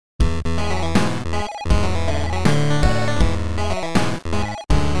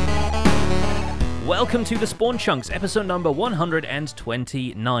Welcome to the Spawn Chunks, episode number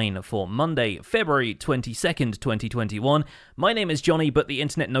 129 for Monday, February 22nd, 2021. My name is Johnny, but the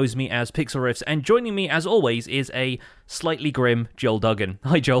internet knows me as Pixel Riffs, and joining me, as always, is a slightly grim Joel Duggan.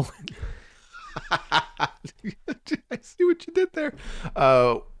 Hi, Joel. I see what you did there.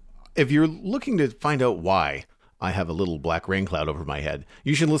 If you're looking to find out why I have a little black rain cloud over my head,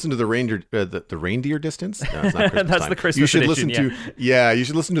 you should listen to the reindeer, the reindeer distance. No, it's not Christmas That's time. the Christmas you should edition, listen to you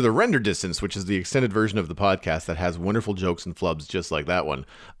should listen to the render distance, which is the extended version of the podcast that has wonderful jokes and flubs just like that one.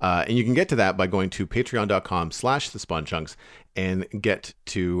 And you can get to that by going to patreon.com/thespawnchunks and get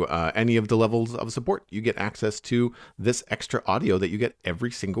to any of the levels of support. You get access to this extra audio that you get every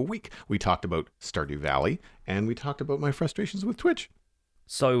single week. We talked about Stardew Valley, and we talked about my frustrations with Twitch.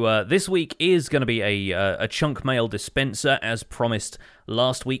 So this week is going to be a chunk mail dispenser. As promised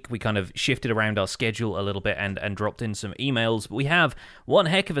last week, we kind of shifted around our schedule a little bit and dropped in some emails. But we have one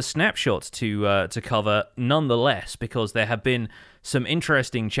heck of a snapshot to cover nonetheless, because there have been some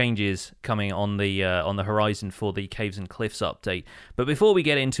interesting changes coming on the horizon for the Caves and Cliffs update. But before we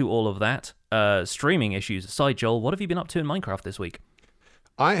get into all of that, streaming issues aside, Joel, what have you been up to in Minecraft this week?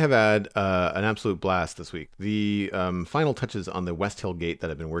 I have had an absolute blast this week. The final touches on the West Hill Gate that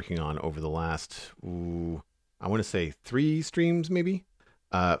I've been working on over the last, I want to say 3 streams maybe,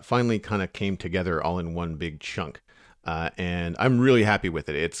 finally kind of came together all in one big chunk. And I'm really happy with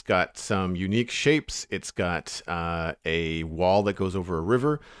it. It's got some unique shapes. It's got a wall that goes over a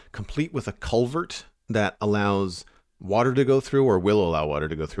river, complete with a culvert that allows water to go through, or will allow water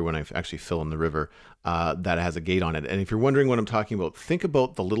to go through when I actually fill in the river, that has a gate on it. And if you're wondering what I'm talking about, think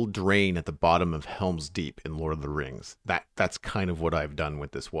about the little drain at the bottom of Helm's Deep in Lord of the Rings. That's kind of what I've done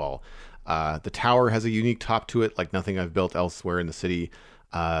with this wall. The tower has a unique top to it, like nothing I've built elsewhere in the city.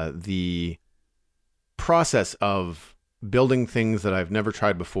 The process of building things that I've never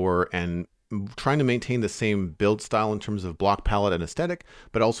tried before and trying to maintain the same build style in terms of block palette and aesthetic,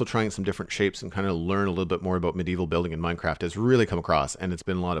 but also trying some different shapes and kind of learn a little bit more about medieval building in Minecraft has really come across, and it's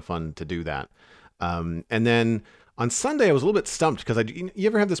been a lot of fun to do that. And then on Sunday, I was a little bit stumped because you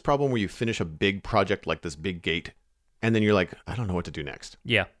ever have this problem where you finish a big project like this big gate, and then you're like, I don't know what to do next.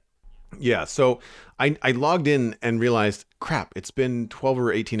 Yeah, so I logged in and realized, crap, it's been 12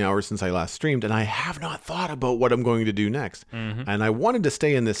 or 18 hours since I last streamed, and I have not thought about what I'm going to do next. Mm-hmm. And I wanted to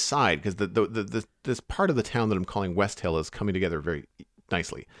stay in this side because this part of the town that I'm calling West Hill is coming together very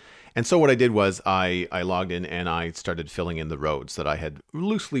nicely. And so what I did was I logged in and I started filling in the roads that I had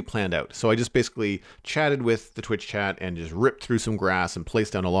loosely planned out. So I just basically chatted with the Twitch chat and just ripped through some grass and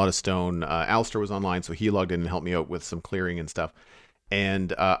placed down a lot of stone. Alistair was online, so he logged in and helped me out with some clearing and stuff.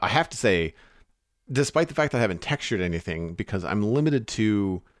 And I have to say, despite the fact that I haven't textured anything, because I'm limited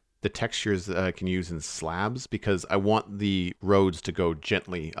to the textures that I can use in slabs, because I want the roads to go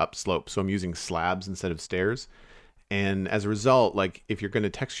gently upslope. So I'm using slabs instead of stairs. And as a result, like if you're going to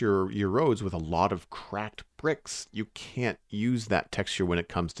texture your roads with a lot of cracked bricks, you can't use that texture when it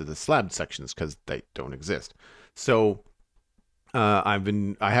comes to the slab sections because they don't exist. So I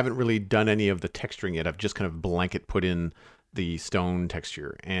haven't really done any of the texturing yet. I've just kind of blanket put in the stone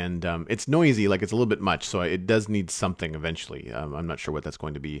texture, and it's noisy, like it's a little bit much, so it does need something eventually. I'm not sure what that's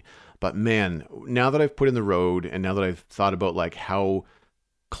going to be, but man, now that I've put in the road, and now that I've thought about like how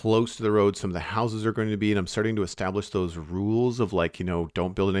close to the road some of the houses are going to be, and I'm starting to establish those rules of like,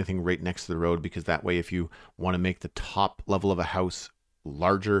 don't build anything right next to the road, because that way if you want to make the top level of a house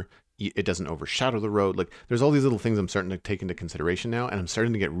larger, it doesn't overshadow the road. Like there's all these little things I'm starting to take into consideration now, and I'm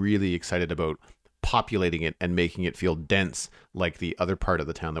starting to get really excited about populating it and making it feel dense like the other part of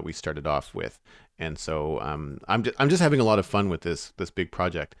the town that we started off with. And so I'm just having a lot of fun with this big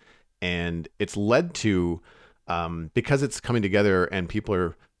project, and it's led to because it's coming together and people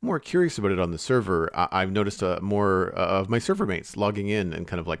are more curious about it on the server. I've noticed more of my server mates logging in and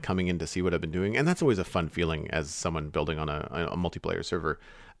kind of like coming in to see what I've been doing, and that's always a fun feeling as someone building on a multiplayer server.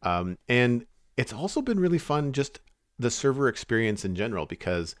 And it's also been really fun, just the server experience in general,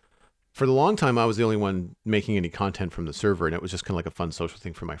 because for the long time, I was the only one making any content from the server, and it was just kind of like a fun social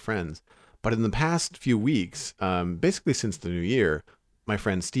thing for my friends. But in the past few weeks, basically since the new year, my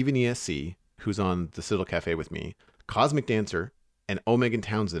friend Steven ESC, who's on the Citadel Cafe with me, Cosmic Dancer, and Omegan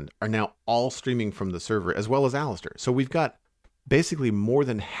Townsend are now all streaming from the server, as well as Alistair. So we've got basically more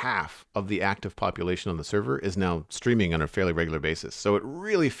than half of the active population on the server is now streaming on a fairly regular basis. So it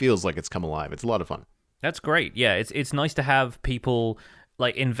really feels like it's come alive. It's a lot of fun. That's great. Yeah, it's nice to have people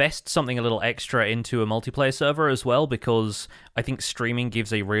like invest something a little extra into a multiplayer server as well, because I think streaming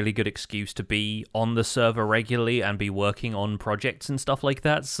gives a really good excuse to be on the server regularly and be working on projects and stuff like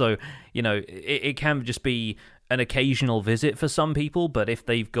that. So, it can just be an occasional visit for some people, but if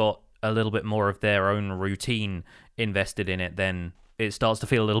they've got a little bit more of their own routine invested in it, then it starts to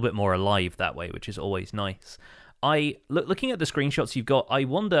feel a little bit more alive that way, which is always nice. Looking at the screenshots you've got, I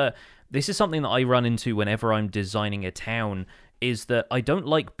wonder, this is something that I run into whenever I'm designing a town, is that I don't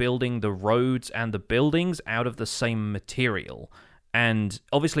like building the roads and the buildings out of the same material. And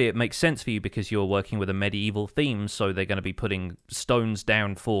obviously it makes sense for you because you're working with a medieval theme, so they're going to be putting stones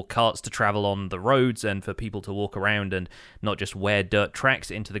down for carts to travel on the roads and for people to walk around and not just wear dirt tracks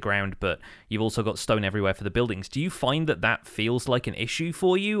into the ground, but you've also got stone everywhere for the buildings. Do you find that that feels like an issue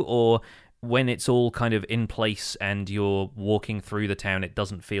for you, or when it's all kind of in place and you're walking through the town, it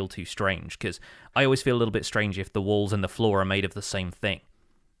doesn't feel too strange? Because I always feel a little bit strange if the walls and the floor are made of the same thing.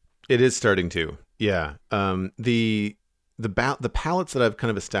 It is starting to, yeah. The palettes that I've kind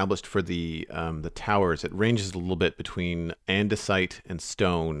of established for the towers, it ranges a little bit between andesite and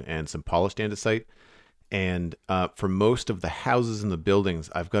stone and some polished andesite. And for most of the houses and the buildings,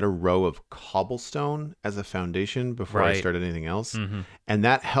 I've got a row of cobblestone as a foundation before I start anything else. Mm-hmm. And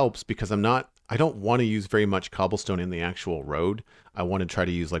that helps because I don't want to use very much cobblestone in the actual road. I want to try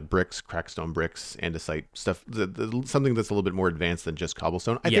to use like bricks, crackstone bricks, andesite stuff, something that's a little bit more advanced than just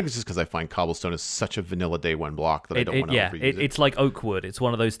cobblestone. I think it's just because I find cobblestone is such a vanilla day one block that I don't want to overuse it. It's like oak wood. It's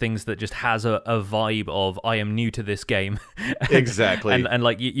one of those things that just has a vibe of, I am new to this game. Exactly. and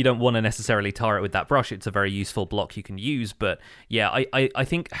like you don't want to necessarily tar it with that brush. It's a very useful block you can use. But yeah, I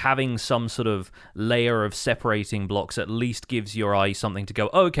think having some sort of layer of separating blocks at least gives your eye something to go,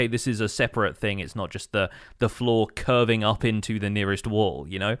 oh, okay, this is a separate thing. It's not just the floor curving up into the nearest wall,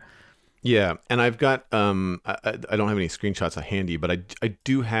 you know? Yeah, and I've got I don't have any screenshots handy, but I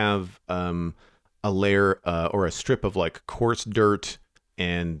do have a layer or a strip of like coarse dirt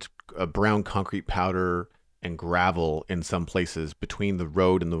and a brown concrete powder and gravel in some places between the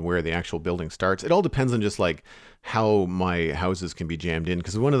road and where the actual building starts. It all depends on just like how my houses can be jammed in,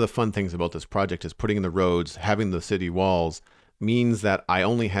 because one of the fun things about this project is putting in the roads, having the city walls means that I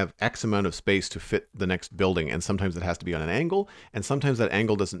only have X amount of space to fit the next building. And sometimes it has to be on an angle, and sometimes that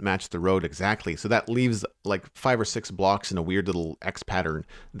angle doesn't match the road exactly. So that leaves like 5 or 6 blocks in a weird little X pattern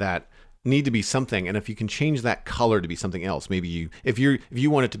that need to be something. And if you can change that color to be something else, maybe if you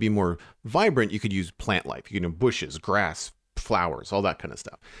want it to be more vibrant, you could use plant life, bushes, grass, flowers, all that kind of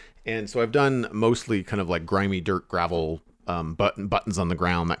stuff. And so I've done mostly kind of like grimy dirt, gravel, buttons on the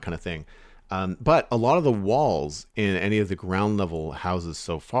ground, that kind of thing. But a lot of the walls in any of the ground level houses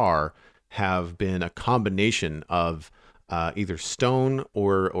so far have been a combination of either stone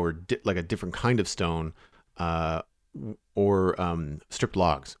or like a different kind of stone or stripped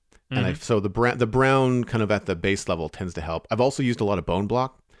logs. Mm-hmm. And so the brown kind of at the base level tends to help. I've also used a lot of bone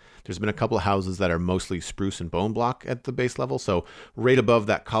block. There's been a couple of houses that are mostly spruce and bone block at the base level. So right above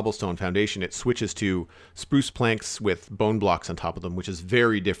that cobblestone foundation, it switches to spruce planks with bone blocks on top of them, which is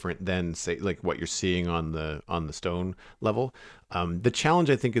very different than, say, like what you're seeing on the stone level. The challenge,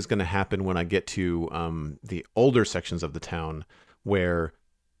 I think, is going to happen when I get to the older sections of the town, where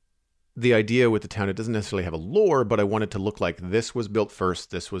the idea with the town, it doesn't necessarily have a lore, but I want it to look like this was built first,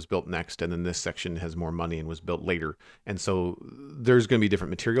 this was built next, and then this section has more money and was built later. And so there's going to be different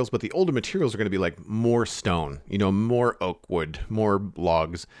materials, but the older materials are going to be like more stone, more oak wood, more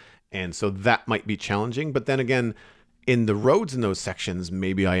logs. And so that might be challenging. But then again, in the roads in those sections,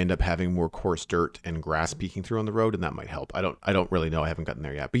 maybe I end up having more coarse dirt and grass peeking through on the road, and that might help. I don't really know. I haven't gotten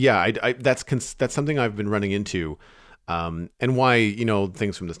there yet. But yeah, that's something I've been running into. And why,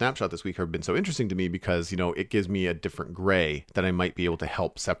 things from the snapshot this week have been so interesting to me, because, it gives me a different gray that I might be able to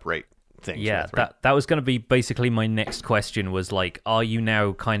help separate things. Yeah, with, right? that was going to be basically my next question, was like, are you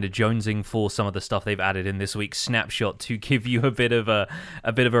now kind of jonesing for some of the stuff they've added in this week's snapshot to give you a bit of a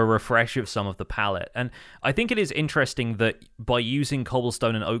refresh of some of the palette? And I think it is interesting that by using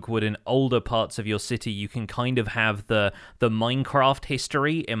cobblestone and oak wood in older parts of your city, you can kind of have the Minecraft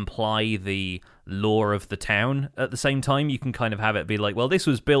history imply the lore of the town at the same time. You can kind of have it be like, well, this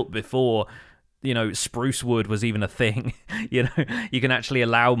was built before spruce wood was even a thing. You can actually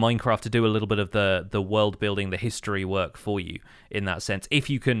allow Minecraft to do a little bit of the world building, the history work for you in that sense, if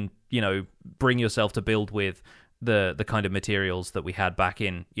you can, bring yourself to build with the kind of materials that we had back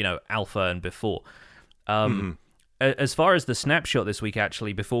in, alpha and before. As far as the snapshot this week,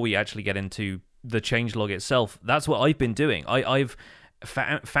 actually, before we actually get into the changelog itself, that's what I've been doing. I've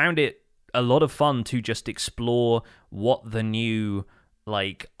found it a lot of fun to just explore what the new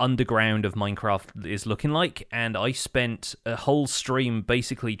underground of Minecraft is looking like, and I spent a whole stream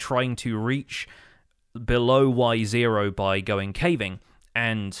basically trying to reach below Y0 by going caving,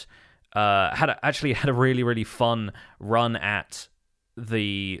 and had a really, really fun run at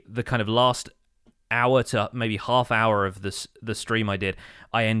the kind of last hour to maybe half hour of the stream I did,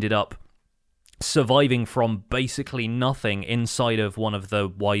 I ended up surviving from basically nothing inside of one of the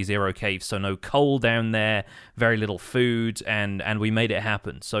Y0 caves. So no coal down there, very little food, and we made it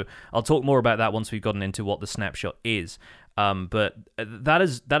happen. So I'll talk more about that once we've gotten into what the snapshot is. But that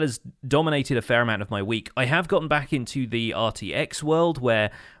has dominated a fair amount of my week. I have gotten back into the RTX world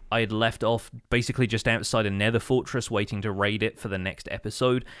where I had left off basically just outside a nether fortress waiting to raid it for the next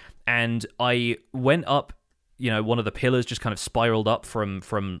episode, and I went up, one of the pillars just kind of spiraled up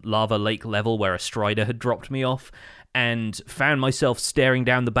from lava lake level where a strider had dropped me off, and found myself staring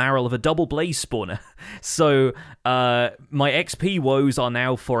down the barrel of a double blaze spawner. So my XP woes are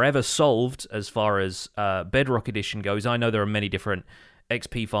now forever solved as far as Bedrock Edition goes. I know there are many different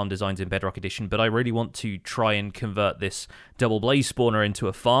XP farm designs in Bedrock Edition, but I really want to try and convert this double blaze spawner into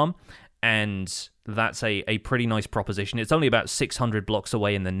a farm, and that's a pretty nice proposition. It's only about 600 blocks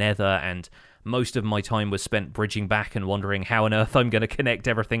away in the nether, and most of my time was spent bridging back and wondering how on earth I'm going to connect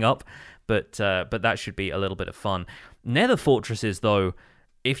everything up, but that should be a little bit of fun. Nether fortresses, though,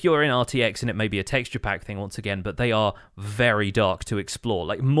 if you're in RTX, and it may be a texture pack thing once again, but they are very dark to explore,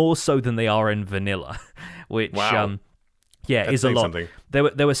 like more so than they are in vanilla, which wow. Yeah, is a lot. Something.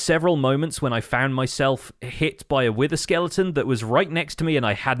 There were several moments when I found myself hit by a wither skeleton that was right next to me, and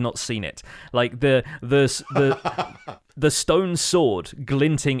I had not seen it. Like the stone sword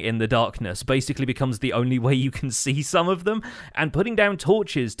glinting in the darkness basically becomes the only way you can see some of them. And putting down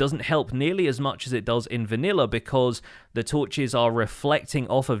torches doesn't help nearly as much as it does in vanilla, because the torches are reflecting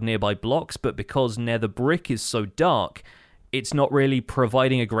off of nearby blocks, but because nether brick is so dark, it's not really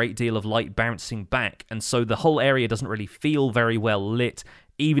providing a great deal of light bouncing back, and so the whole area doesn't really feel very well lit,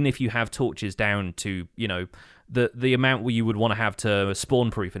 even if you have torches down to, the amount where you would want to have to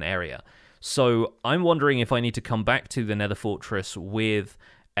spawn-proof an area. So I'm wondering if I need to come back to the Nether Fortress with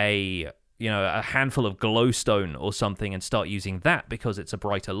a handful of glowstone or something and start using that, because it's a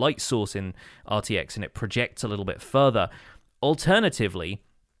brighter light source in RTX and it projects a little bit further. Alternatively,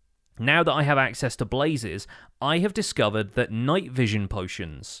 now that I have access to blazes, I have discovered that night vision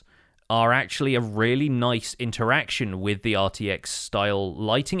potions are actually a really nice interaction with the RTX style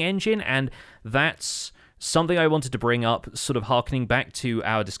lighting engine, and that's something I wanted to bring up, sort of harkening back to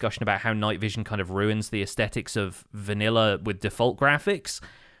our discussion about how night vision kind of ruins the aesthetics of vanilla with default graphics.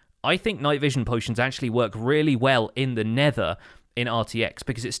 I think night vision potions actually work really well in the nether in RTX,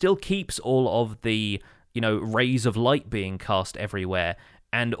 because it still keeps all of the, rays of light being cast everywhere,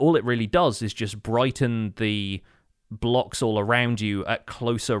 and all it really does is just brighten the blocks all around you at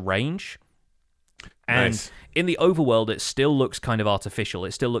closer range. And nice. In the overworld, it still looks kind of artificial.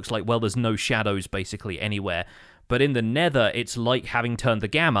 It still looks like, well, there's no shadows basically anywhere. But in the nether, it's like having turned the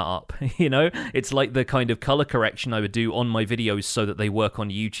gamma up, It's like the kind of color correction I would do on my videos so that they work on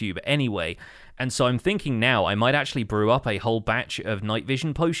YouTube anyway. And so I'm thinking now I might actually brew up a whole batch of night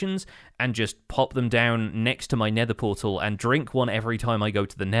vision potions and just pop them down next to my nether portal and drink one every time I go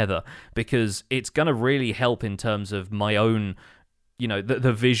to the nether, because it's going to really help in terms of my own,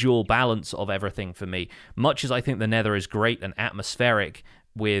 the visual balance of everything for me. Much as I think the nether is great and atmospheric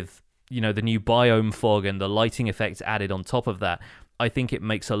with, the new biome fog and the lighting effects added on top of that, I think it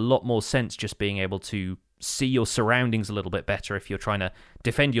makes a lot more sense just being able to see your surroundings a little bit better if you're trying to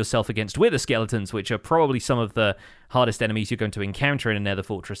defend yourself against wither skeletons, which are probably some of the hardest enemies you're going to encounter in a nether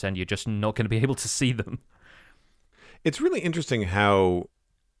fortress, and you're just not going to be able to see them. It's really interesting how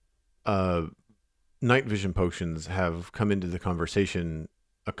night vision potions have come into the conversation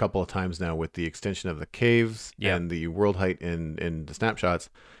a couple of times now with the extension of the caves and the world height in the snapshots.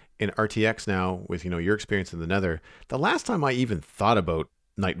 In RTX now, with your experience in the nether, the last time I even thought about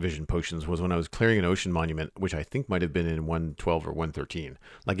night vision potions was when I was clearing an ocean monument, which I think might have been in 1.12 or 1.13.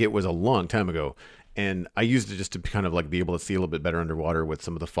 Like, it was a long time ago, and I used it just to kind of like be able to see a little bit better underwater with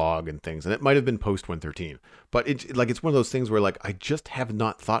some of the fog and things, and it might have been post 1.13, but it's one of those things where, like, I just have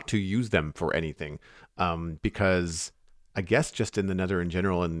not thought to use them for anything, because I guess just in the nether in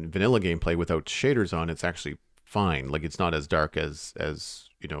general and vanilla gameplay without shaders on, it's actually fine. Like, it's not as dark as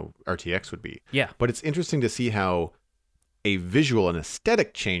RTX would be. Yeah. But it's interesting to see how a visual and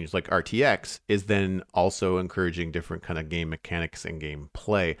aesthetic change like RTX is then also encouraging different kind of game mechanics and game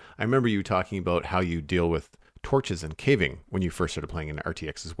play. I remember you talking about how you deal with torches and caving when you first started playing in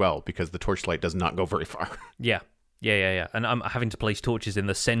RTX as well, because the torchlight does not go very far. Yeah. Yeah. And I'm having to place torches in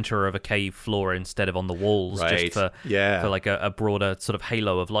the center of a cave floor instead of on the walls, just for like a broader sort of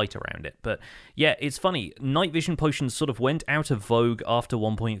halo of light around it. But yeah, it's funny. Night vision potions sort of went out of vogue after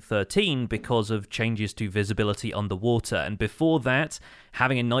 1.13 because of changes to visibility underwater. And before that,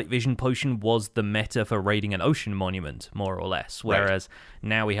 having a night vision potion was the meta for raiding an ocean monument, more or less. Whereas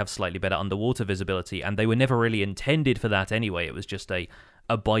now we have slightly better underwater visibility, and they were never really intended for that anyway. It was just a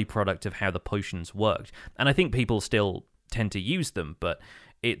byproduct of how the potions worked. And I think people still tend to use them, but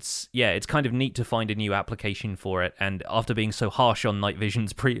it's kind of neat to find a new application for it. And after being so harsh on night vision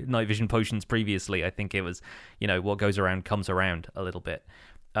potions previously, I think it was, what goes around comes around a little bit.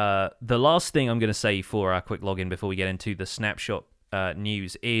 The last thing I'm going to say for our quick login before we get into the snapshot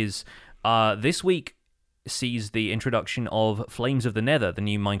news is this week sees the introduction of Flames of the Nether, the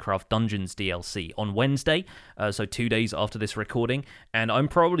new Minecraft Dungeons DLC, on Wednesday, so 2 days after this recording, and I'm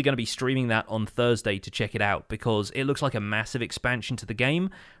probably going to be streaming that on Thursday to check it out, because it looks like a massive expansion to the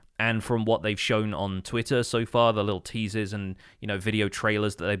game, and from what they've shown on Twitter so far, the little teasers and, video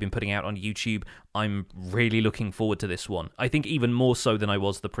trailers that they've been putting out on YouTube, I'm really looking forward to this one. I think even more so than I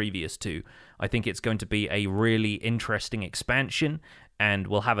was the previous two. I think it's going to be a really interesting expansion, and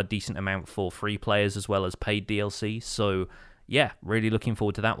we'll have a decent amount for free players as well as paid DLC. So, yeah, really looking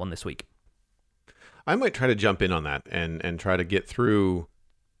forward to that one this week. I might try to jump in on that and try to get through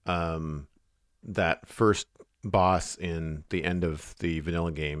that first boss in the end of the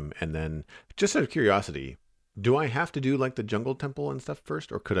vanilla game. And then, just out of curiosity, do I have to do like the jungle temple and stuff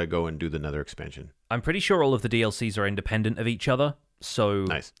first, or could I go and do the Nether expansion? I'm pretty sure all of the DLCs are independent of each other. So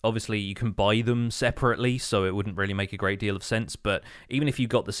nice. Obviously you can buy them separately, so it wouldn't really make a great deal of sense. But even if you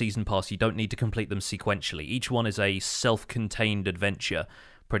got the season pass, you don't need to complete them sequentially. Each one is a self-contained adventure,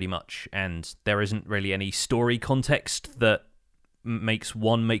 pretty much, and there isn't really any story context that makes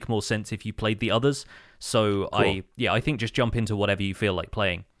one make more sense if you played the others. So cool. I think just jump into whatever you feel like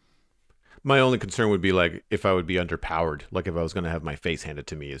playing. My only concern would be like if I would be underpowered, like if I was going to have my face handed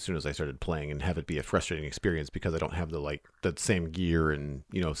to me as soon as I started playing and have it be a frustrating experience because I don't have the same gear and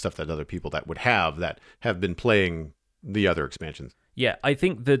stuff that other people that have been playing the other expansions. Yeah, I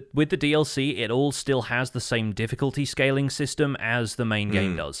think that with the DLC, it all still has the same difficulty scaling system as the main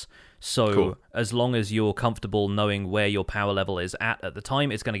game does. So cool. As long as you're comfortable knowing where your power level is at the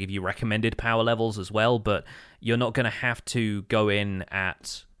time, it's going to give you recommended power levels as well, but you're not going to have to go in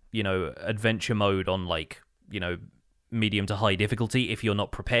at adventure mode on medium to high difficulty if you're not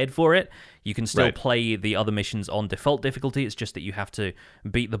prepared for it. You can still play the other missions on default difficulty. It's just that you have to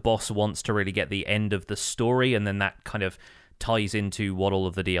beat the boss once to really get the end of the story, and then that kind of ties into what all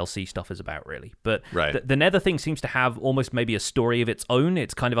of the DLC stuff is about, really. But the Nether thing seems to have almost maybe a story of its own.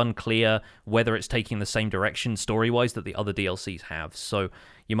 It's kind of unclear whether it's taking the same direction story-wise that the other DLCs have. So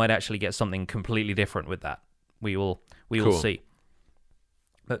you might actually get something completely different with that. We will see.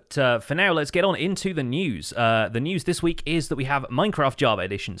 But for now, let's get on into the news. The news this week is that we have Minecraft Java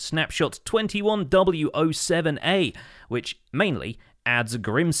Edition Snapshot 21W07A, which mainly adds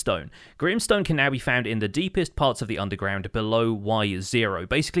Grimstone. Grimstone can now be found in the deepest parts of the underground below Y0.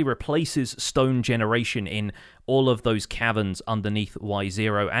 Basically replaces stone generation in all of those caverns underneath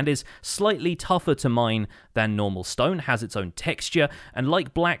Y0 and is slightly tougher to mine than normal stone, has its own texture, and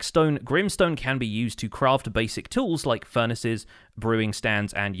like Blackstone, Grimstone can be used to craft basic tools like furnaces, brewing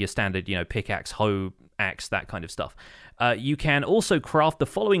stands, and your standard, pickaxe, hoe, axe, that kind of stuff. You can also craft the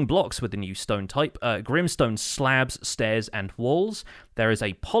following blocks with the new stone type: Grimstone slabs, stairs, and walls. There is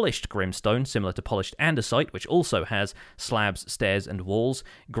a polished Grimstone, similar to polished andesite, which also has slabs, stairs, and walls.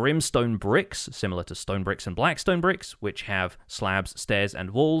 Grimstone bricks, similar to stone bricks and Blackstone bricks, which have slabs, stairs, and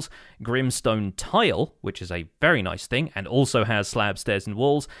walls. Grimstone tile, which is a very nice thing, and also has slabs, stairs, and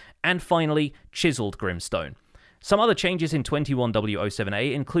walls. And finally, chiseled Grimstone. Some other changes in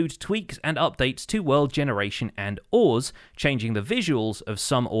 21W07A include tweaks and updates to world generation and ores, changing the visuals of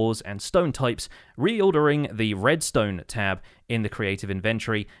some ores and stone types, reordering the redstone tab in the creative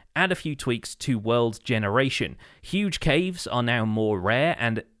inventory, and a few tweaks to world generation. Huge caves are now more rare,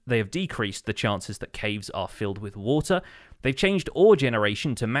 and they have decreased the chances that caves are filled with water. They've changed ore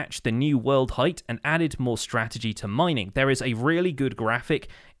generation to match the new world height and added more strategy to mining. There is a really good graphic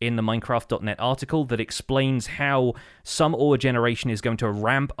in the Minecraft.net article that explains how some ore generation is going to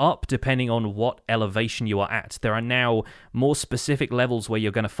ramp up depending on what elevation you are at. There are now more specific levels where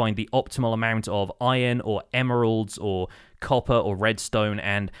you're going to find the optimal amount of iron or emeralds or copper or redstone,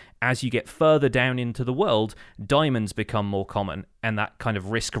 and as you get further down into the world, diamonds become more common, and that kind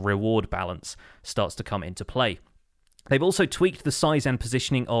of risk-reward balance starts to come into play. They've also tweaked the size and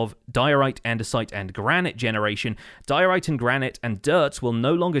positioning of diorite, andesite, and granite generation. Diorite and granite and dirt will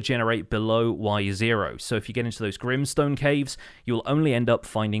no longer generate below Y0. So if you get into those Grimstone caves, you'll only end up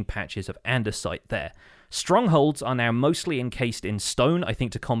finding patches of andesite there. Strongholds are now mostly encased in stone, I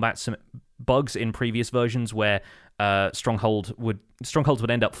think to combat some bugs in previous versions where strongholds would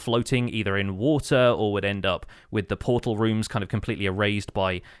end up floating either in water or would end up with the portal rooms kind of completely erased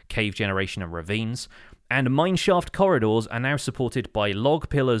by cave generation and ravines. And mineshaft corridors are now supported by log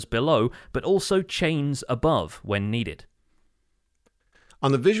pillars below, but also chains above when needed.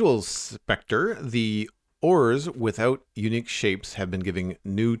 On the visual specter, the ores without unique shapes have been given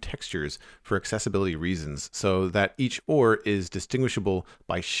new textures for accessibility reasons, so that each ore is distinguishable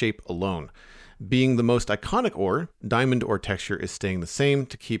by shape alone. Being the most iconic ore, diamond ore texture is staying the same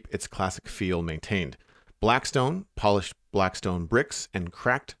to keep its classic feel maintained. Blackstone, polished blackstone bricks, and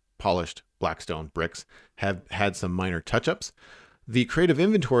cracked polished blackstone bricks have had some minor touch-ups. The creative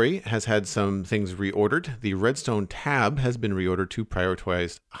inventory has had some things reordered. The redstone tab has been reordered to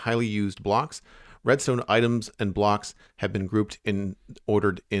prioritize highly used blocks. Redstone items and blocks have been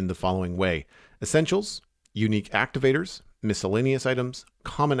ordered in the following way: essentials, unique activators, miscellaneous items,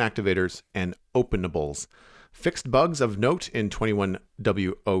 common activators, and openables. Fixed bugs of note in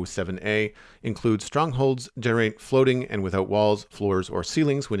 21W07A include strongholds generate floating and without walls, floors, or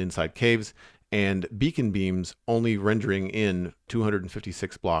ceilings when inside caves, and beacon beams only rendering in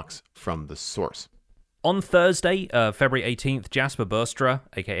 256 blocks from the source. On Thursday, February 18th, Jasper Burstra,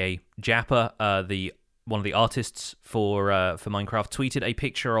 aka Japper, one of the artists for Minecraft, tweeted a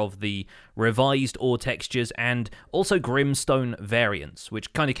picture of the revised ore textures and also Grimstone variants,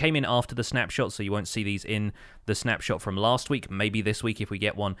 which kind of came in after the snapshot, so you won't see these in the snapshot from last week, maybe this week if we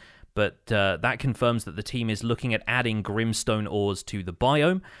get one, but that confirms that the team is looking at adding Grimstone ores to the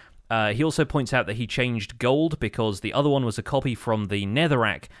biome. He also points out that he changed gold because the other one was a copy from the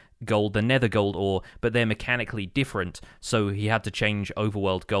Netherrack gold, the Nether gold ore, but they're mechanically different, so he had to change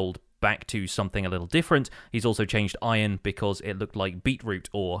Overworld gold back to something a little different. He's also changed iron because it looked like beetroot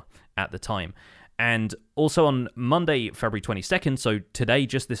ore at the time. And also on Monday, February 22nd, so today,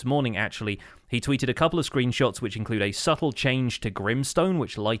 just this morning actually, he tweeted a couple of screenshots which include a subtle change to Grimstone,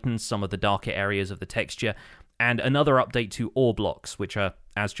 which lightens some of the darker areas of the texture, and another update to ore blocks, which are,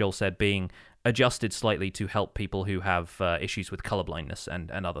 as Joel said, being adjusted slightly to help people who have issues with colorblindness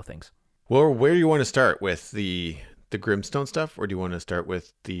and other things. Well, where do you want to start with the Grimstone stuff, or do you want to start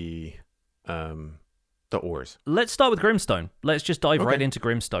with the ores? Let's start with Grimstone. Let's just dive right into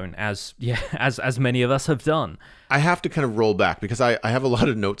Grimstone, as many of us have done. I have to kind of roll back because I have a lot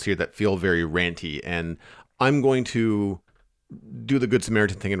of notes here that feel very ranty, and I'm going to do the Good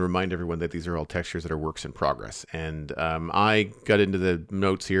Samaritan thing and remind everyone that these are all textures that are works in progress. And I got into the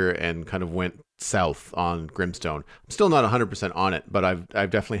notes here and kind of went south on Grimstone. I'm still not 100% on it, but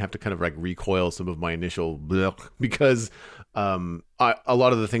I've definitely have to kind of like recoil some of my initial because a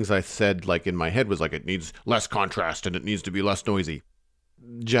lot of the things I said like in my head was like it needs less contrast and it needs to be less noisy.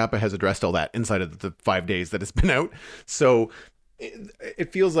 Jappa has addressed all that inside of the 5 days that it's been out, so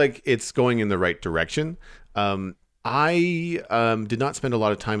it feels like it's going in the right direction. I did not spend a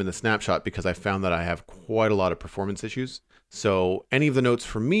lot of time in the snapshot because I found that I have quite a lot of performance issues. So any of the notes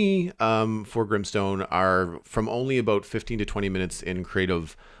for me for Grimstone are from only about 15 to 20 minutes in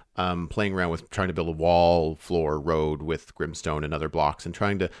creative playing around with trying to build a wall, floor, road with Grimstone and other blocks, and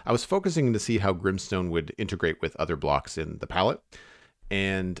I was focusing to see how Grimstone would integrate with other blocks in the palette.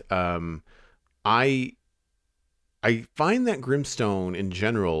 And I find that Grimstone in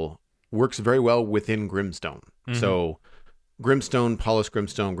general works very well within Grimstone. Mm-hmm. So Grimstone, polished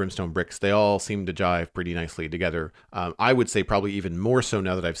Grimstone, Grimstone bricks, they all seem to jive pretty nicely together. I would say probably even more so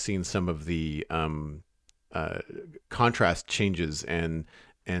now that I've seen some of the contrast changes and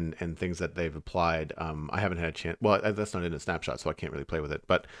things that they've applied. I haven't had a chance. Well, that's not in a snapshot, so I can't really play with it.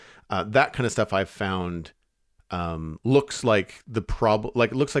 But that kind of stuff I've found looks like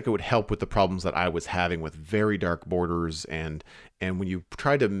looks like it would help with the problems that I was having with very dark borders, and when you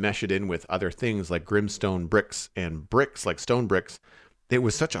try to mesh it in with other things like Grimstone bricks and bricks like stone bricks, it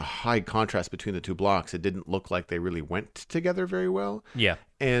was such a high contrast between the two blocks. It didn't look like they really went together very well. Yeah.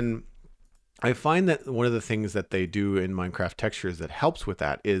 And I find that one of the things that they do in Minecraft textures that helps with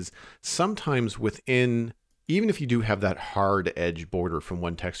that is sometimes within, even if you do have that hard edge border from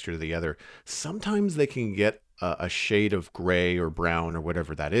one texture to the other, sometimes they can get a shade of gray or brown or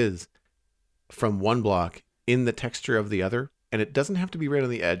whatever that is from one block in the texture of the other. And it doesn't have to be right on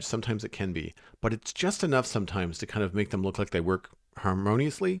the edge. Sometimes it can be, but it's just enough sometimes to kind of make them look like they work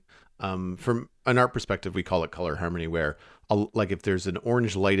harmoniously. From an art perspective, we call it color harmony, where like if there's an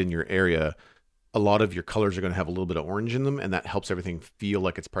orange light in your area, a lot of your colors are going to have a little bit of orange in them, and that helps everything feel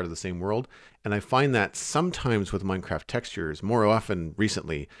like it's part of the same world. And I find that sometimes with Minecraft textures, more often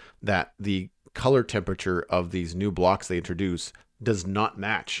recently, that the color temperature of these new blocks they introduce does not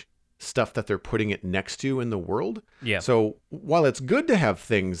match stuff that they're putting it next to in the world. Yeah. So while it's good to have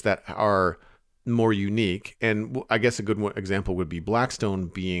things that are more unique, and I guess a good example would be Blackstone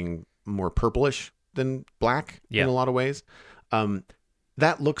being more purplish than black in a lot of ways.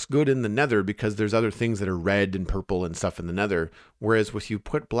 That looks good in the Nether because there's other things that are red and purple and stuff in the Nether. Whereas if you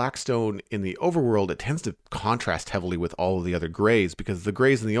put Blackstone in the overworld, it tends to contrast heavily with all of the other grays, because the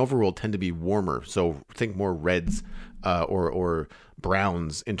grays in the overworld tend to be warmer. So think more reds or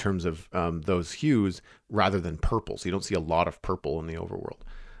browns in terms of those hues rather than purple. So you don't see a lot of purple in the overworld.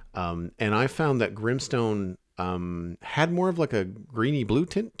 And I found that Grimstone had more of like a greeny blue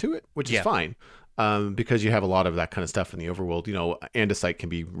tint to it, which is fine. Because you have a lot of that kind of stuff in the overworld. You know, andesite can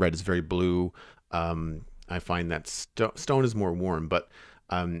be red is very blue. I find that stone is more warm, but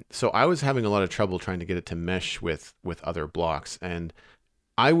so I was having a lot of trouble trying to get it to mesh with other blocks, and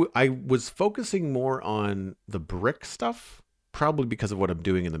I was focusing more on the brick stuff, probably because of what I'm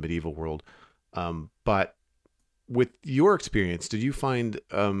doing in the medieval world. But with your experience, did you find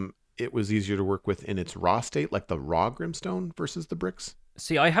it was easier to work with in its raw state, like the raw Grimstone versus the bricks?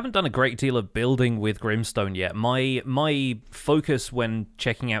 See, I haven't done a great deal of building with Grimstone yet. My focus when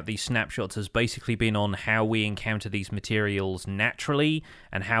checking out these snapshots has basically been on how we encounter these materials naturally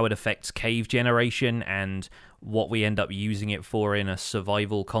and how it affects cave generation and what we end up using it for in a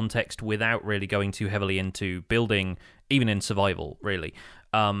survival context without really going too heavily into building, even in survival, really.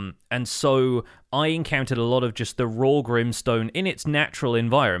 And so I encountered a lot of just the raw Grimstone in its natural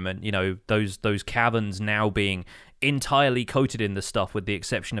environment, you know, those caverns now being entirely coated in the stuff with the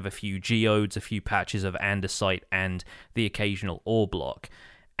exception of a few geodes, a few patches of andesite, and the occasional ore block.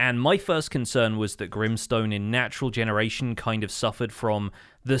 And my first concern was that Grimstone in natural generation kind of suffered from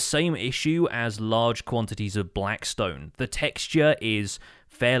the same issue as large quantities of Blackstone. The texture is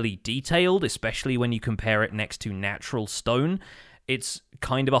fairly detailed, especially when you compare it next to natural stone. It's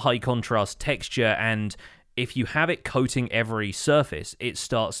kind of a high contrast texture, and if you have it coating every surface, it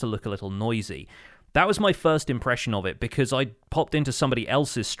starts to look a little noisy. That was my first impression of it, because I popped into somebody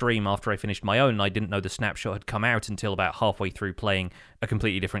else's stream after I finished my own, and I didn't know the snapshot had come out until about halfway through playing a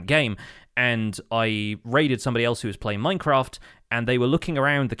completely different game, and I raided somebody else who was playing Minecraft, and they were looking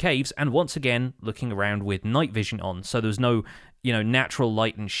around the caves, and once again, looking around with night vision on, so there was no, you know, natural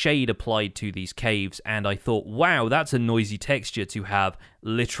light and shade applied to these caves, and I thought, wow, that's a noisy texture to have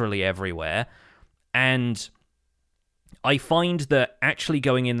literally everywhere. And I find that actually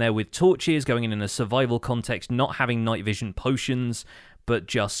going in there with torches, going in a survival context, not having night vision potions, but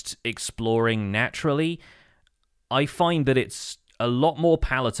just exploring naturally, I find that it's a lot more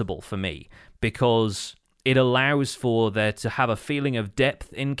palatable for me, because it allows for there to have a feeling of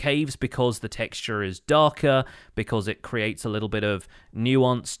depth in caves because the texture is darker, because it creates a little bit of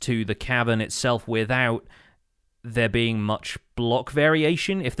nuance to the cavern itself without there being much block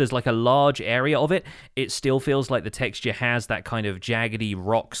variation. If there's like a large area of it, it still feels like the texture has that kind of jaggedy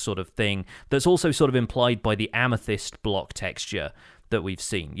rock sort of thing that's also sort of implied by the amethyst block texture that we've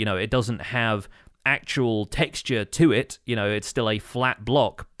seen. You know, it doesn't have actual texture to it, you know, it's still a flat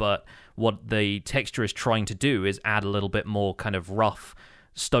block, but what the texture is trying to do is add a little bit more kind of rough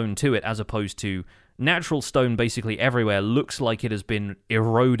stone to it, as opposed to natural stone basically everywhere looks like it has been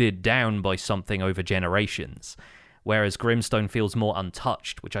eroded down by something over generations, whereas Grimstone feels more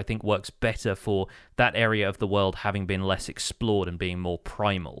untouched, which I think works better for that area of the world having been less explored and being more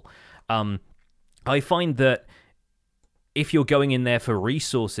primal. I find that if you're going in there for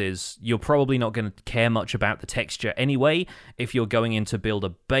resources, you're probably not going to care much about the texture anyway. If you're going in to build a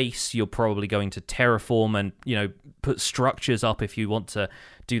base, you're probably going to terraform and, you know, put structures up if you want to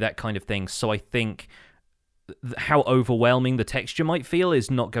do that kind of thing. So I think how overwhelming the texture might feel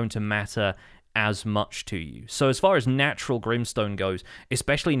is not going to matter as much to you. So as far as natural Grimstone goes,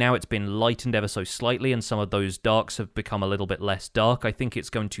 especially now it's been lightened ever so slightly and some of those darks have become a little bit less dark, I think it's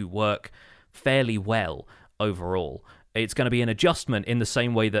going to work fairly well overall. It's going to be an adjustment in the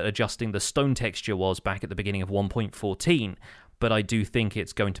same way that adjusting the stone texture was back at the beginning of 1.14, but I do think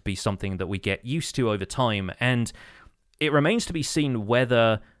it's going to be something that we get used to over time, and it remains to be seen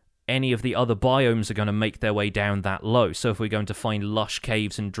whether any of the other biomes are going to make their way down that low. So if we're going to find lush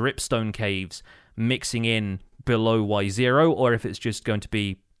caves and dripstone caves mixing in below Y0, or if it's just going to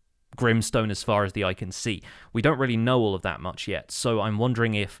be Grimstone as far as the eye can see. We don't really know all of that much yet, so I'm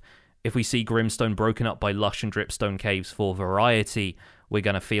wondering if we see Grimstone broken up by lush and dripstone caves for variety, we're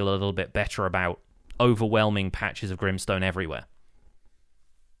going to feel a little bit better about overwhelming patches of Grimstone everywhere.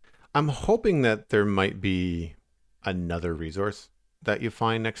 I'm hoping that there might be another resource that you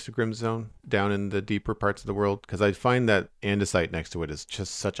find next to Grimstone down in the deeper parts of the world, because I find that andesite next to it is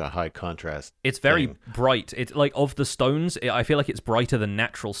just such a high contrast. It's very thing. bright. It's like, of the stones, I feel like it's brighter than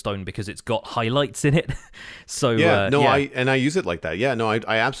natural stone because it's got highlights in it. So Yeah, no, yeah. I use it like that. Yeah, no,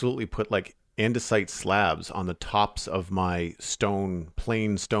 I absolutely put like andesite slabs on the tops of my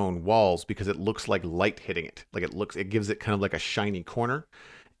plain stone walls because it looks like light hitting it. Like it gives it kind of like a shiny corner.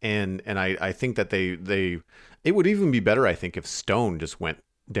 And I think that it would even be better, I think, if stone just went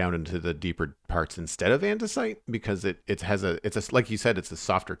down into the deeper parts instead of andesite, because it's a, like you said, it's a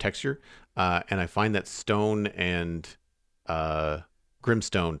softer texture. And I find that stone and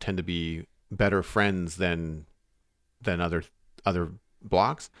Grimstone tend to be better friends than other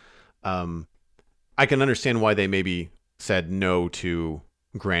blocks. I can understand why they maybe said no to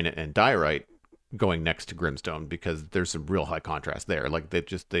granite and diorite going next to Grimstone, because there's some real high contrast there. Like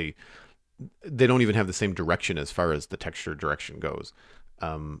they don't even have the same direction as far as the texture direction goes.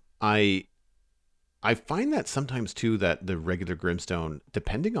 I find that sometimes too, that the regular Grimstone,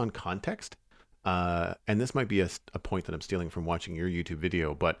 depending on context, and this might be a point that I'm stealing from watching your YouTube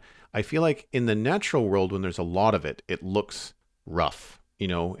video, but I feel like in the natural world, when there's a lot of it, it looks rough,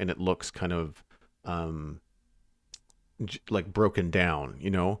 and it looks kind of like broken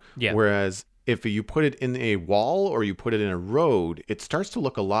down, Yeah. Whereas if you put it in a wall or you put it in a road, it starts to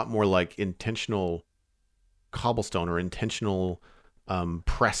look a lot more like intentional cobblestone or intentional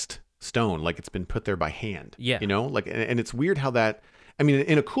pressed stone, like it's been put there by hand. Yeah. Like, and it's weird how that, I mean,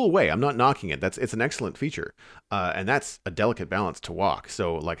 in a cool way. I'm not knocking it. It's an excellent feature, and that's a delicate balance to walk.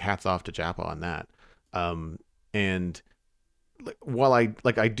 So, like, hats off to Japa on that. And while I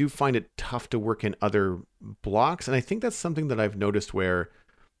do find it tough to work in other blocks, and I think that's something that I've noticed where,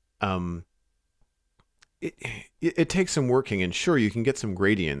 it takes some working, and sure, you can get some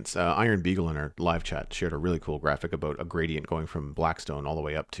gradients. Iron Beagle in our live chat shared a really cool graphic about a gradient going from blackstone all the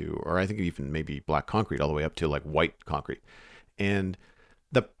way up to, or I think even maybe black concrete all the way up to like white concrete. And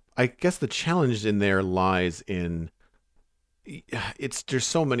I guess the challenge in there lies in there's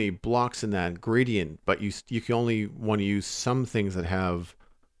so many blocks in that gradient, but you can only want to use some things that have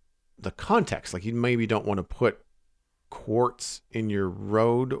the context. Like you maybe don't want to put quartz in your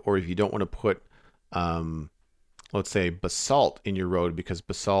road, or if you don't want to put let's say basalt in your road, because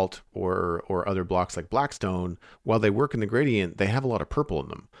basalt or other blocks like blackstone, while they work in the gradient, they have a lot of purple in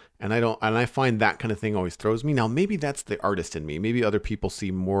them. And I find that kind of thing always throws me. Now, maybe that's the artist in me. Maybe other people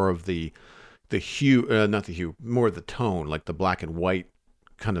see more of the hue, not the hue, more of the tone, like the black and white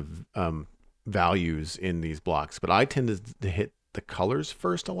kind of values in these blocks. But I tend to hit the colors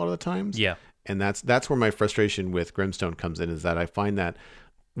first a lot of the times. Yeah. And that's where my frustration with Grimstone comes in, is that I find that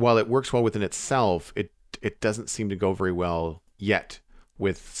while it works well within itself, it doesn't seem to go very well yet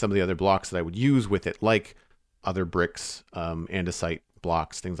with some of the other blocks that I would use with it, like other bricks, andesite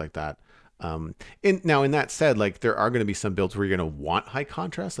blocks, things like that. In that said, like there are going to be some builds where you're going to want high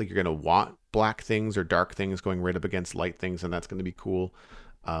contrast, like you're going to want black things or dark things going right up against light things, and that's going to be cool.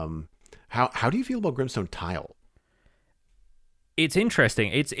 How do you feel about Grimstone tile? It's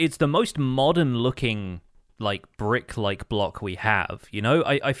interesting. It's the most modern looking like brick like block we have.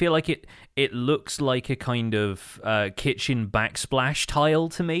 I feel like it looks like a kind of kitchen backsplash tile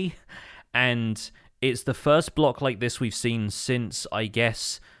to me, and it's the first block like this we've seen since, I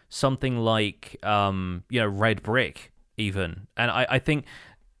guess, something like red brick even. And I think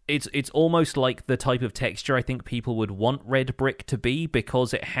it's almost like the type of texture I think people would want red brick to be,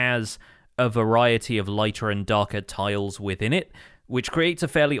 because it has a variety of lighter and darker tiles within it, which creates a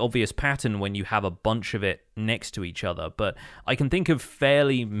fairly obvious pattern when you have a bunch of it next to each other. But I can think of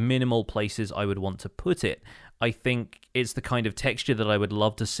fairly minimal places I would want to put it. I think it's the kind of texture that I would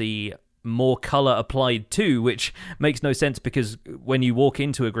love to see more color applied to, which makes no sense, because when you walk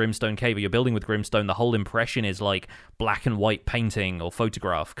into a Grimstone cave or you're building with Grimstone, the whole impression is like black and white painting or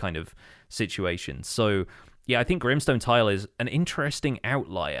photograph kind of situation. So yeah, I think Grimstone tile is an interesting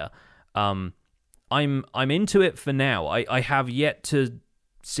outlier. I'm into it for now. I have yet to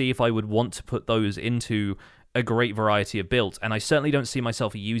see if I would want to put those into a great variety of builds, and I certainly don't see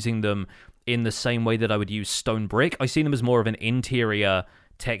myself using them in the same way that I would use stone brick. I see them as more of an interior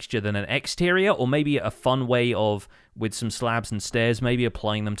texture than an exterior, or maybe a fun way of, with some slabs and stairs, maybe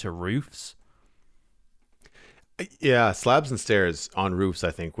applying them to roofs. Yeah, slabs and stairs on roofs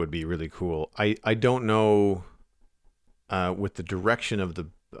I think would be really cool. I don't know with the direction of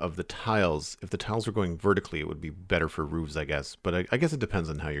the tiles, if the tiles were going vertically, it would be better for roofs, I guess. But I guess it depends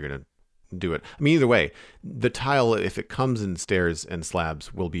on how you're going to do it. I mean, either way, the tile, if it comes in stairs and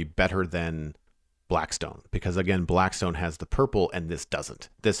slabs, will be better than Blackstone, because again, Blackstone has the purple and this doesn't.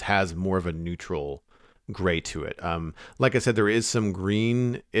 This has more of a neutral gray to it. Like I said, there is some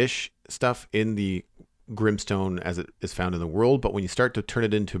green-ish stuff in the Grimstone as it is found in the world, but when you start to turn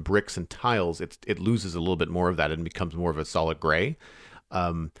it into bricks and tiles, it loses a little bit more of that and becomes more of a solid gray.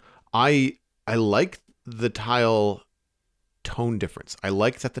 I like the tile tone difference. I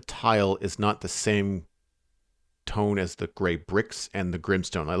like that the tile is not the same tone as the gray bricks and the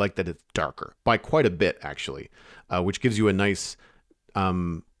Grimstone. I like that it's darker by quite a bit, actually, which gives you a nice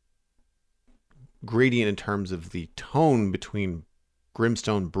gradient in terms of the tone between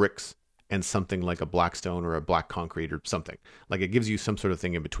Grimstone bricks and something like a Blackstone or a black concrete or something. Like, it gives you some sort of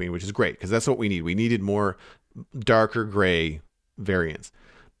thing in between, which is great, because that's what we need. We needed more darker gray variants.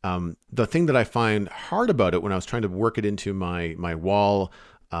 The thing that I find hard about it when I was trying to work it into my wall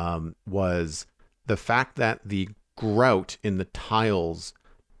was the fact that the grout in the tiles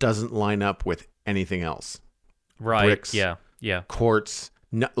doesn't line up with anything else. Right. Bricks, yeah. quartz,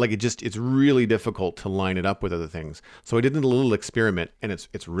 it's really difficult to line it up with other things. So I did a little experiment, and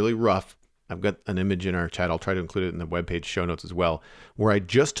it's really rough. I've got an image in our chat. I'll try to include it in the webpage show notes as well, where I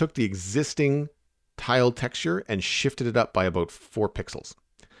just took the existing tile texture and shifted it up by about 4 pixels.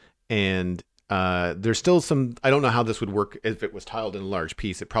 And there's still some, I don't know how this would work if it was tiled in a large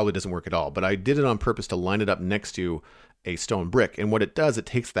piece. It probably doesn't work at all, but I did it on purpose to line it up next to a stone brick. And what it does, it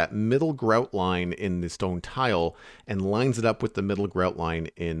takes that middle grout line in the stone tile and lines it up with the middle grout line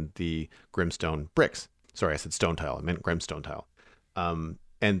in the Grimstone bricks. Sorry, I said stone tile. I meant Grimstone tile.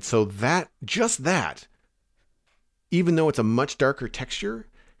 And so that, even though it's a much darker texture,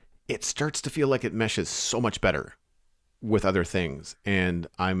 it starts to feel like it meshes so much better with other things. And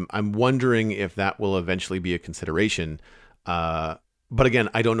I'm wondering if that will eventually be a consideration. But again,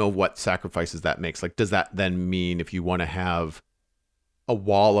 I don't know what sacrifices that makes. Like, does that then mean if you want to have a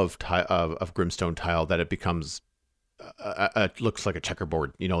wall of Grimstone tile that it becomes looks like a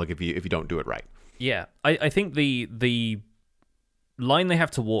checkerboard, like if you don't do it right? Yeah, I think the line they have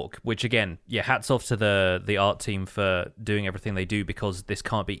to walk, which again, hats off to the art team for doing everything they do, because this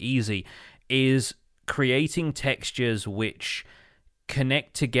can't be easy, is creating textures which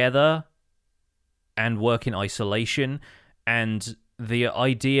connect together and work in isolation, and the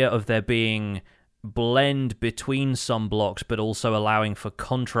idea of there being blend between some blocks but also allowing for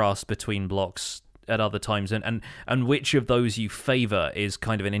contrast between blocks at other times, and which of those you favor is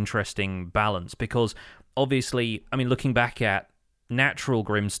kind of an interesting balance, because obviously, I mean, looking back at natural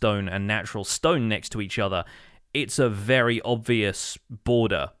Grimstone and natural stone next to each other, it's a very obvious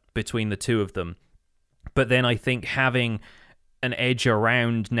border between the two of them. But then I think having an edge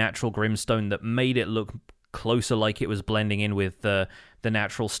around natural Grimstone that made it look closer like it was blending in with the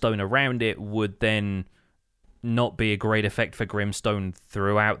natural stone around it would then not be a great effect for Grimstone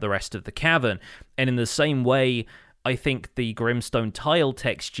throughout the rest of the cavern. And in the same way, I think the Grimstone tile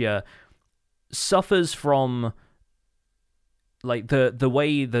texture suffers from, like, the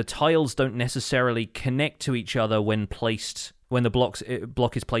way the tiles don't necessarily connect to each other when the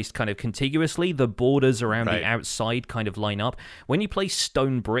block is placed kind of contiguously. The borders around the outside kind of line up. When you place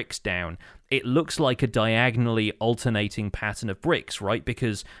stone bricks down, it looks like a diagonally alternating pattern of bricks, right?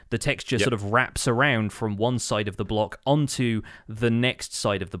 Because the texture sort of wraps around from one side of the block onto the next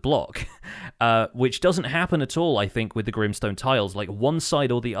side of the block, which doesn't happen at all, I think, with the Grimstone tiles. Like, one side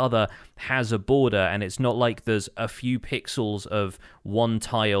or the other has a border, and it's not like there's a few pixels of one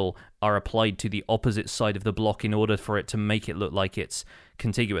tile are applied to the opposite side of the block in order for it to make it look like it's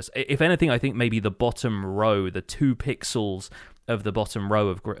contiguous. If anything, I think maybe the bottom row, the 2 pixels of the bottom row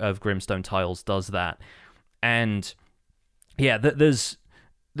of Grimstone tiles does that. And yeah, there's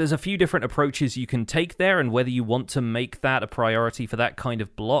a few different approaches you can take there, and whether you want to make that a priority for that kind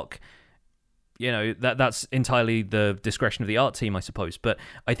of block, that's entirely the discretion of the art team, I suppose. But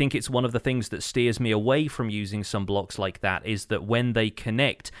I think it's one of the things that steers me away from using some blocks like that, is that when they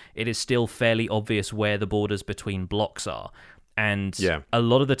connect, it is still fairly obvious where the borders between blocks are. And a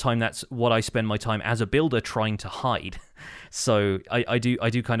lot of the time, that's what I spend my time as a builder trying to hide. So I do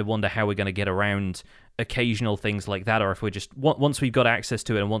kind of wonder how we're going to get around occasional things like that, or if we're just, once we've got access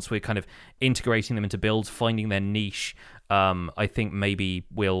to it and once we're kind of integrating them into builds, finding their niche, I think maybe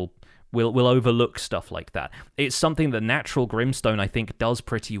we'll overlook stuff like that. It's something that natural Grimstone, I think, does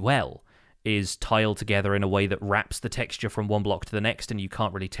pretty well, is tile together in a way that wraps the texture from one block to the next, and you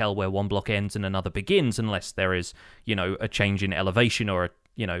can't really tell where one block ends and another begins unless there is, a change in elevation or,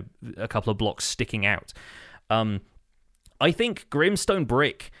 a couple of blocks sticking out. I think Grimstone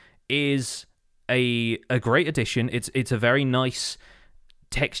brick is a great addition. It's a very nice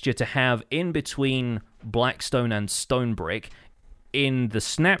texture to have in between Blackstone and stone brick. in the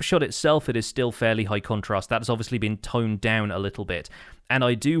snapshot itself, it is still fairly high contrast. That has obviously been toned down a little bit. And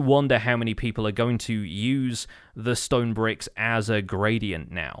I do wonder how many people are going to use the stone bricks as a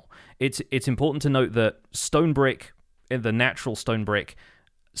gradient now. It's important to note that stone brick, the natural stone brick,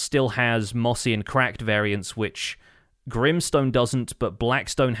 still has mossy and cracked variants, which Grimstone doesn't, but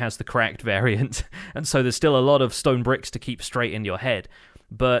Blackstone has the cracked variant. And so there's still a lot of stone bricks to keep straight in your head.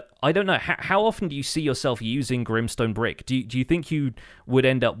 But I don't know, how often do you see yourself using Grimstone brick? Do you think you would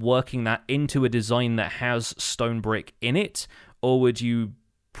end up working that into a design that has stone brick in it? Or would you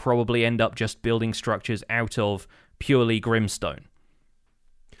probably end up just building structures out of purely Grimstone?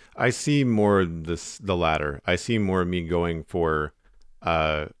 I see more the latter. I see more of me going for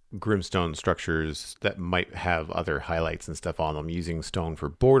Grimstone structures that might have other highlights and stuff on them, using stone for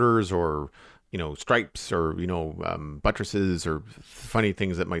borders or stripes or buttresses or funny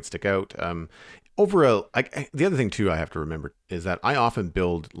things that might stick out. The other thing too I have to remember is that I often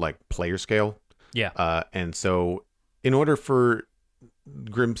build like player scale. Yeah. And so in order for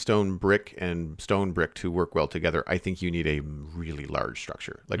Grimstone brick and stone brick to work well together, I think you need a really large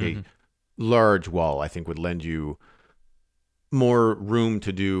structure. Like a large wall, I think, would lend you more room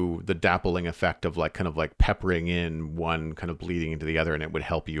to do the dappling effect of like kind of like peppering in one kind of bleeding into the other, and it would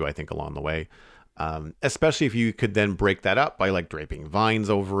help you, I think, along the way. Especially if you could then break that up by like draping vines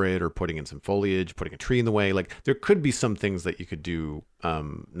over it or putting in some foliage, putting a tree in the way. Like there could be some things that you could do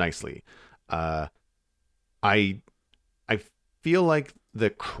nicely. I feel like the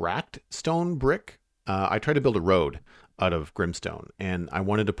cracked stone brick, I tried to build a road out of Grimstone, and I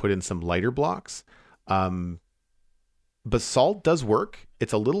wanted to put in some lighter blocks. Basalt does work.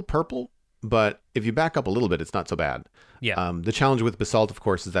 It's a little purple, but if you back up a little bit, it's not so bad. Yeah. The challenge with basalt, of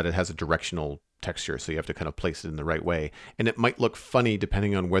course, is that it has a directional texture, so you have to kind of place it in the right way. And it might look funny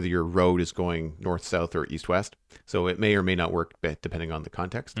depending on whether your road is going north-south or east-west. So it may or may not work depending on the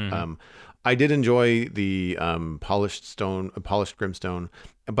context. I did enjoy the polished Grimstone,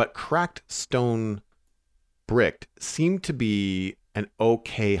 but cracked stone brick seemed to be an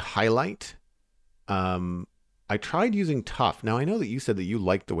okay highlight. I tried using Tough. Now, I know that you said that you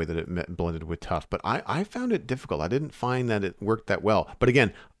liked the way that it blended with Tough, but I found it difficult. I didn't find that it worked that well. But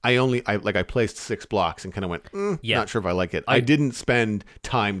again, I placed 6 blocks and kind of went, not sure if I like it. I didn't spend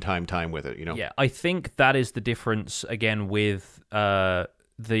time with it, Yeah, I think that is the difference, again, with how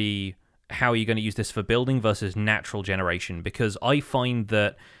are you going to use this for building versus natural generation, because I find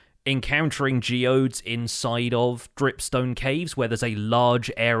that encountering geodes inside of dripstone caves where there's a large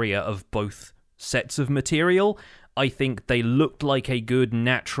area of both sets of material, I think they looked like a good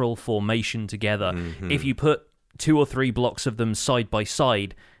natural formation together. If you put 2 or 3 blocks of them side by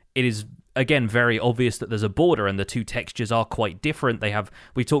side, it is again very obvious that there's a border, and the two textures are quite different.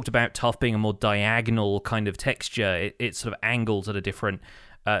 We talked about Tough being a more diagonal kind of texture. It sort of angles at a different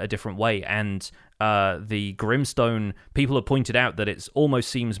way, and the Grimstone, people have pointed out that it almost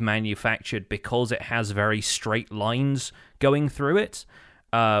seems manufactured because it has very straight lines going through it.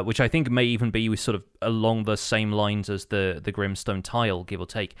 Which I think may even be sort of along the same lines as the Grimstone tile, give or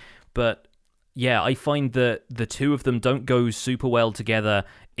take. But yeah, I find that the two of them don't go super well together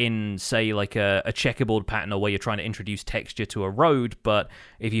in, say, like a checkerboard pattern, or where you're trying to introduce texture to a road. But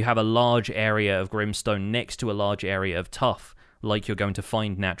if you have a large area of Grimstone next to a large area of Tough, like you're going to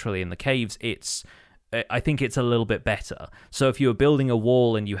find naturally in the caves, I think it's a little bit better. So if you were building a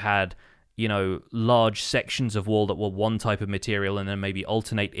wall and you had large sections of wall that were one type of material and then maybe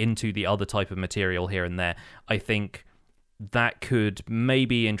alternate into the other type of material here and there, I think that could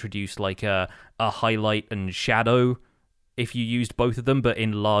maybe introduce like a highlight and shadow if you used both of them, but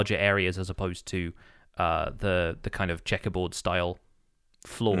in larger areas as opposed to the kind of checkerboard style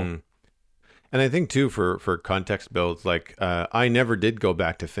floor. And I think too, for context builds, like I never did go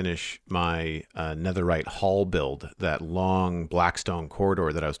back to finish my netherite hall build, that long Blackstone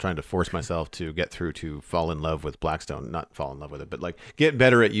corridor that I was trying to force myself to get through to fall in love with Blackstone. Not fall in love with it, but like get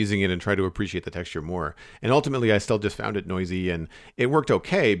better at using it and try to appreciate the texture more. And ultimately, I still just found it noisy, and it worked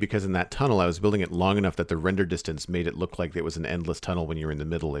okay because in that tunnel, I was building it long enough that the render distance made it look like it was an endless tunnel when you were in the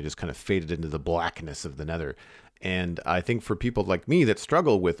middle. It just kind of faded into the blackness of the nether. And I think for people like me that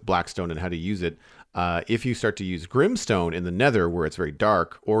struggle with Blackstone and how to use it, if you start to use Grimstone in the nether where it's very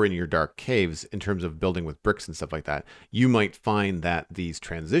dark, or in your dark caves in terms of building with bricks and stuff like that, you might find that these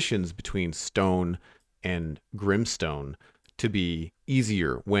transitions between stone and Grimstone to be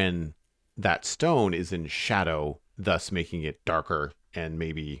easier when that stone is in shadow, thus making it darker and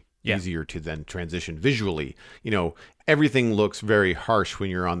maybe Yeah. easier to then transition visually. Everything looks very harsh when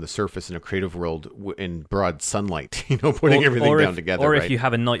you're on the surface in a creative world in broad sunlight, putting everything down together. Or right? if you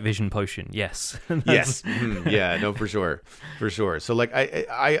have a night vision potion, yes. Yes. Yeah, no, for sure. For sure. So like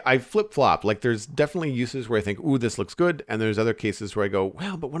I flip-flop. Like there's definitely uses where I think, ooh, this looks good. And there's other cases where I go,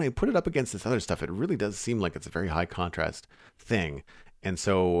 well, but when I put it up against this other stuff, it really does seem like it's a very high contrast thing. And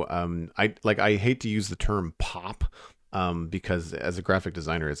so I hate to use the term pop, because as a graphic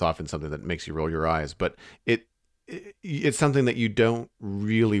designer, it's often something that makes you roll your eyes, but it's something that you don't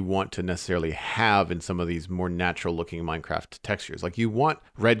really want to necessarily have in some of these more natural looking Minecraft textures. Like you want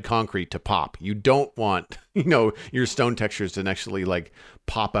red concrete to pop. You don't want, your stone textures to actually like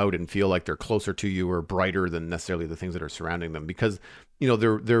pop out and feel like they're closer to you or brighter than necessarily the things that are surrounding them, because,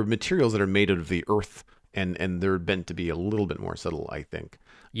 they're materials that are made out of the earth, and they're meant to be a little bit more subtle, I think.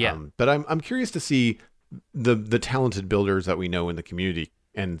 Yeah. But I'm curious to see the talented builders that we know in the community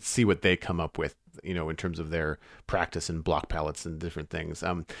and see what they come up with, in terms of their practice and block palettes and different things.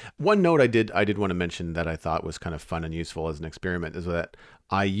 One note I did want to mention that I thought was kind of fun and useful as an experiment is that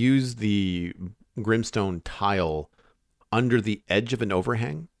I used the Grimstone tile under the edge of an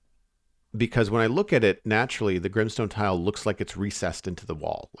overhang, because when I look at it, naturally, the Grimstone tile looks like it's recessed into the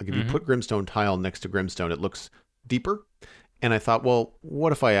wall. Like if you put Grimstone tile next to Grimstone, it looks deeper. And I thought, well,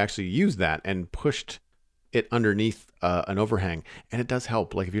 what if I actually used that and pushed it underneath an overhang? And it does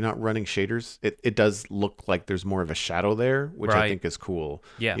help. Like if you're not running shaders, it does look like there's more of a shadow there, which I think is cool.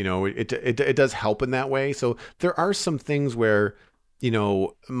 Yeah. It does help in that way. So there are some things where,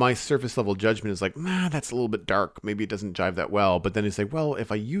 my surface level judgment is like, that's a little bit dark. Maybe it doesn't jive that well. But then it's like, well, if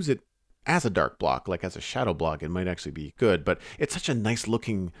I use it as a dark block, like as a shadow block, it might actually be good. But it's such a nice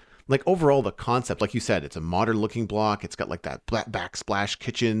looking, like overall the concept, like you said, it's a modern looking block. It's got like that backsplash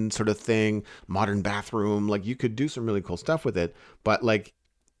kitchen sort of thing, modern bathroom. Like you could do some really cool stuff with it. But like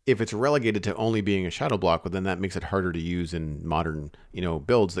if it's relegated to only being a shadow block, well, then that makes it harder to use in modern,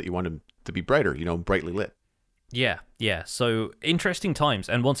 builds that you want them to be brighter, brightly lit. Yeah. So interesting times.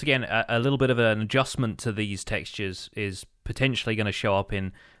 And once again, a little bit of an adjustment to these textures is potentially going to show up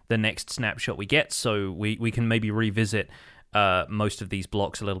in the next snapshot we get. So we can maybe revisit most of these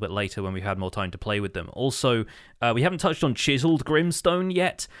blocks a little bit later when we've had more time to play with them. Also, we haven't touched on chiseled Grimstone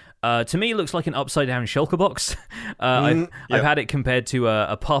yet. To me, it looks like an upside-down shulker box. I've had it compared to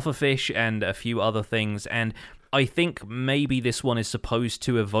a pufferfish and a few other things, and I think maybe this one is supposed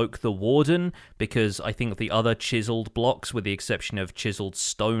to evoke the Warden, because I think the other chiseled blocks, with the exception of chiseled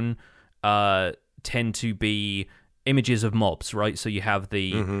stone, tend to be images of mobs, right? So you have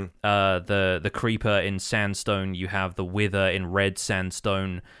the creeper in sandstone, you have the wither in red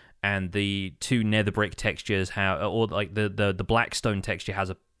sandstone, and the two nether brick textures or like the blackstone texture has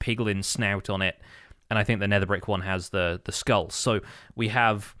a piglin snout on it, and I think the nether brick one has the skull. So we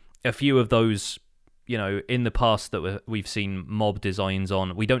have a few of those, in the past that we've seen mob designs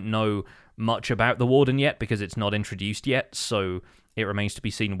on. We don't know much about the Warden yet because it's not introduced yet, so it remains to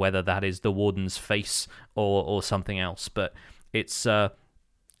be seen whether that is the Warden's face or something else. But it's,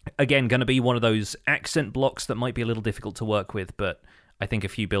 again, going to be one of those accent blocks that might be a little difficult to work with, but I think a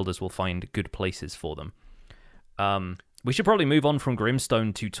few builders will find good places for them. We should probably move on from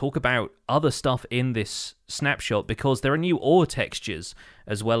Grimstone to talk about other stuff in this snapshot, because there are new ore textures,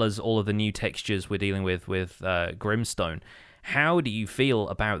 as well as all of the new textures we're dealing with Grimstone. How do you feel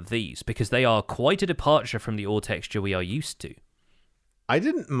about these? Because they are quite a departure from the ore texture we are used to. I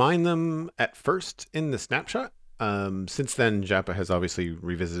didn't mind them at first in the snapshot. Since then, Jappa has obviously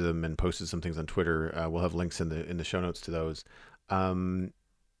revisited them and posted some things on Twitter. We'll have links in the show notes to those.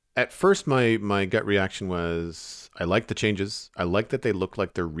 At first, my gut reaction was, I like the changes. I like that they look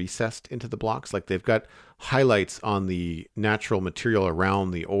like they're recessed into the blocks. Like they've got highlights on the natural material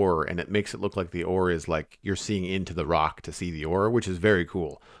around the ore, and it makes it look like the ore is like you're seeing into the rock to see the ore, which is very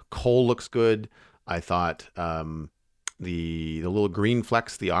cool. Coal looks good. I thought the little green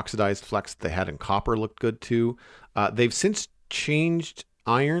flecks, the oxidized flecks they had in copper looked good too. They've since changed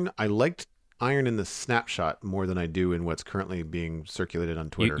iron. I liked iron in the snapshot more than I do in what's currently being circulated on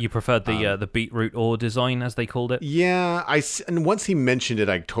Twitter. You preferred the beetroot ore design, as they called it? Yeah, and once he mentioned it,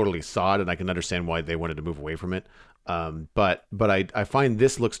 I totally saw it, and I can understand why they wanted to move away from it. But I find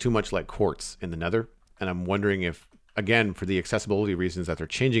this looks too much like quartz in the nether, and I'm wondering if, again, for the accessibility reasons that they're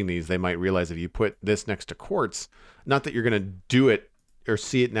changing these, they might realize if you put this next to quartz, not that you're going to do it or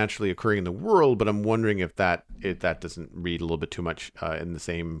see it naturally occurring in the world, but I'm wondering if that doesn't read a little bit too much in the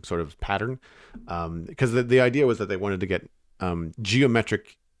same sort of pattern. Because the idea was that they wanted to get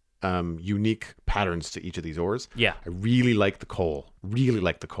geometric, unique patterns to each of these ores. Yeah. I really like the coal.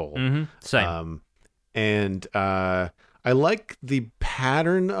 Mm-hmm. Same. And I I like the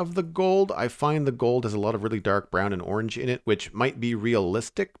pattern of the gold. I find the gold has a lot of really dark brown and orange in it, which might be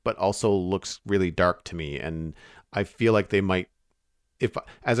realistic, but also looks really dark to me. And I feel like they might, if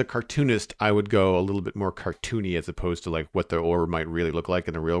as a cartoonist, I would go a little bit more cartoony as opposed to like what the ore might really look like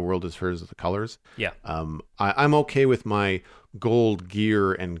in the real world as far as the colors. Yeah. I'm okay with my gold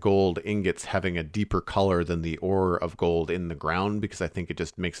gear and gold ingots having a deeper color than the ore of gold in the ground, because I think it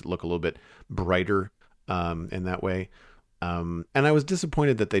just makes it look a little bit brighter in that way. And I was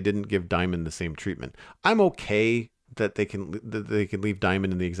disappointed that they didn't give diamond the same treatment. I'm okay that they can leave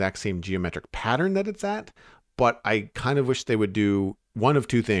diamond in the exact same geometric pattern that it's at, but I kind of wish they would do one of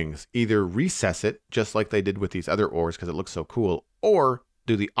two things: either recess it just like they did with these other ores because it looks so cool, or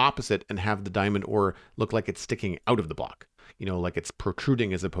do the opposite and have the diamond ore look like it's sticking out of the block. Like it's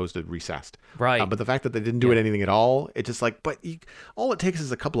protruding as opposed to recessed. Right. But the fact that they didn't do it anything at all, it's just like, all it takes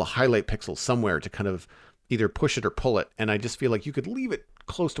is a couple of highlight pixels somewhere to kind of either push it or pull it. And I just feel like you could leave it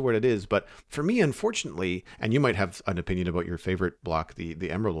close to where it is. But for me, unfortunately, and you might have an opinion about your favorite block, the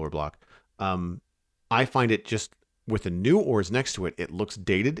Emerald ore block, I find it just, with the new ores next to it, it looks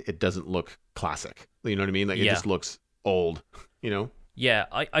dated. It doesn't look classic. You know what I mean? Like it just looks old, Yeah,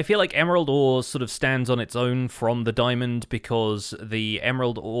 I feel like Emerald ore sort of stands on its own from the diamond, because the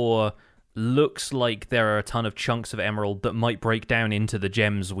Emerald ore looks like there are a ton of chunks of emerald that might break down into the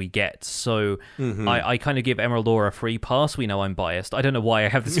gems we get. So I kind of give Emerald ore a free pass. We know I'm biased. I don't know why I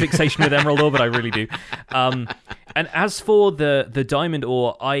have this fixation with Emerald ore, but I really do. And as for the diamond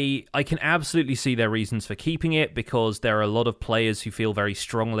ore, I can absolutely see their reasons for keeping it, because there are a lot of players who feel very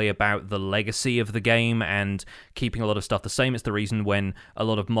strongly about the legacy of the game and keeping a lot of stuff the same. It's the reason when a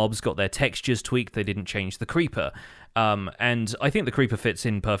lot of mobs got their textures tweaked, they didn't change the creeper. And I think the creeper fits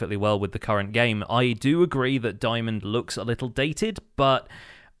in perfectly well with the current game. I do agree that diamond looks a little dated, but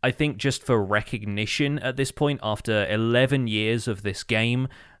I think just for recognition at this point, after 11 years of this game,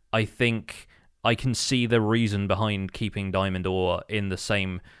 I think I can see the reason behind keeping diamond ore in the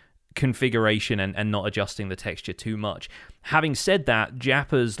same configuration and not adjusting the texture too much. Having said that,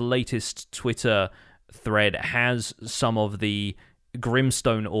 Jappa's latest Twitter thread has some of the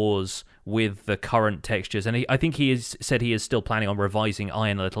Grimstone ores with the current textures, and I think he has said he is still planning on revising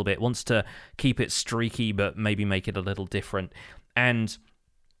Iron a little bit, wants to keep it streaky but maybe make it a little different. And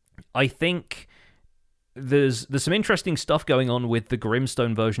I think there's some interesting stuff going on with the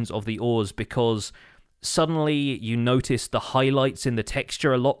Grimstone versions of the ores, because suddenly you notice the highlights in the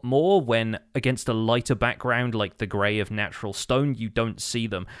texture a lot more when against a lighter background like the grey of natural stone, you don't see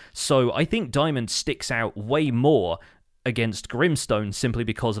them. So I think diamond sticks out way more against Grimstone simply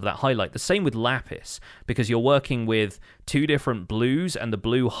because of that highlight. The same with Lapis, because you're working with two different blues and the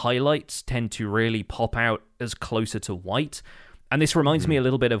blue highlights tend to really pop out as closer to white. And this reminds me a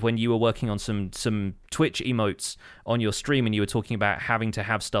little bit of when you were working on some Twitch emotes on your stream, and you were talking about having to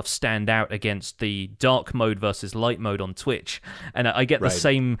have stuff stand out against the dark mode versus light mode on Twitch. And I get the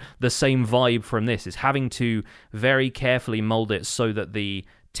same vibe from this, is having to very carefully mold it so that the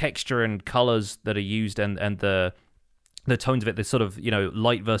texture and colors that are used and the tones of it, the sort of,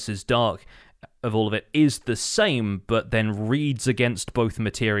 light versus dark of all of it is the same, but then reads against both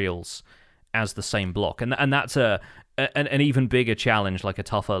materials as the same block. And that's an even bigger challenge, like a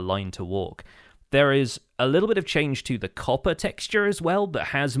tougher line to walk. There is a little bit of change to the copper texture as well, that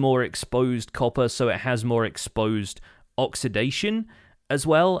has more exposed copper, so it has more exposed oxidation as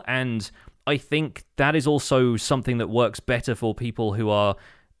well. And I think that is also something that works better for people who are,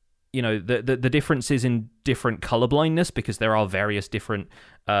 the differences in different color blindness, because there are various different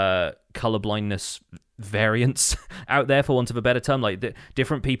color blindness variants out there, for want of a better term. Like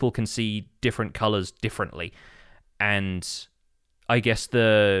different people can see different colors differently. And I guess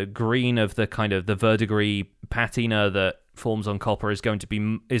the green of the kind of the verdigris patina that forms on copper is going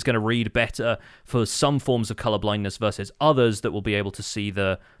to read better for some forms of color blindness versus others that will be able to see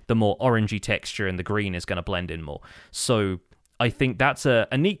the more orangey texture, and the green is going to blend in more. So I think that's a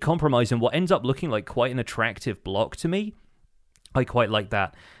neat compromise, and what ends up looking like quite an attractive block to me. I quite like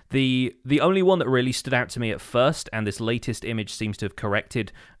that. The only one that really stood out to me at first, and this latest image seems to have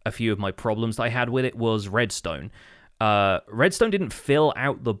corrected a few of my problems I had with it, was Redstone. Redstone didn't fill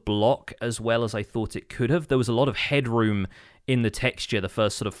out the block as well as I thought it could have. There was a lot of headroom in the texture. The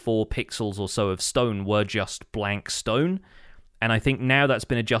first sort of 4 pixels or so of stone were just blank stone. And I think now that's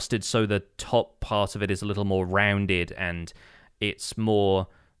been adjusted so the top part of it is a little more rounded, and it's more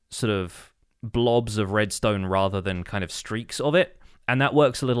sort of blobs of redstone rather than kind of streaks of it. And that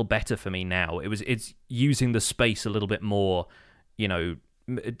works a little better for me now. It's using the space a little bit more,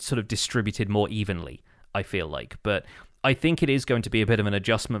 sort of distributed more evenly, I feel like. But I think it is going to be a bit of an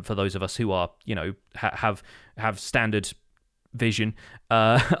adjustment for those of us who are, have standard vision,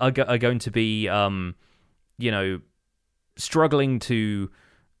 are going to be, struggling to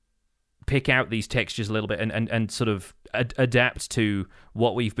pick out these textures a little bit and sort of adapt to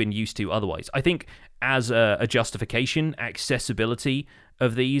what we've been used to otherwise. I think as a justification, accessibility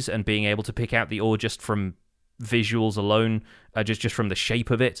of these and being able to pick out the ore just from visuals alone, just from the shape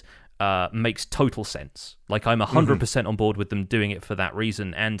of it, makes total sense. Like, I'm 100% on board with them doing it for that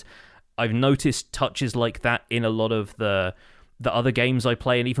reason, and I've noticed touches like that in a lot of the other games I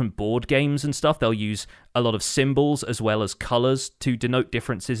play, and even board games and stuff. They'll use a lot of symbols as well as colors to denote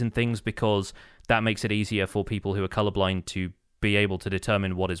differences in things, because that makes it easier for people who are colorblind to be able to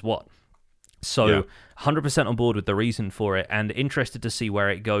determine what is what. So 100% on board with the reason for it, and interested to see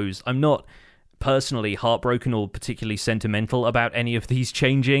where it goes. I'm not personally heartbroken or particularly sentimental about any of these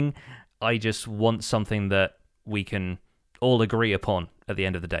changing. I just want something that we can all agree upon at the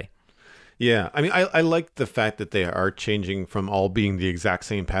end of the day. Yeah, I mean, I like the fact that they are changing from all being the exact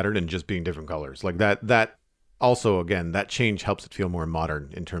same pattern and just being different colors. Like that also, again, that change helps it feel more modern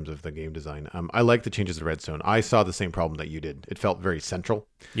in terms of the game design. I like the changes to Redstone. I saw the same problem that you did. It felt very central.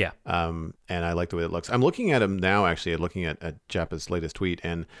 Yeah. And I like the way it looks. I'm looking at them now, actually, looking at Jappa's latest tweet,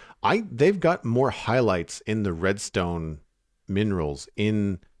 and they've got more highlights in the Redstone minerals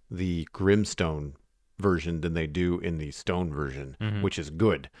in the Grimstone version than they do in the stone version, which is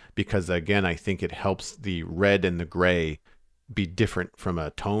good, because again, I think it helps the red and the gray be different from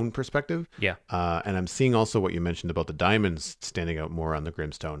a tone perspective. Yeah. And I'm seeing also what you mentioned about the diamonds standing out more on the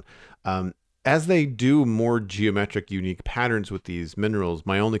Grimstone. As they do more geometric, unique patterns with these minerals,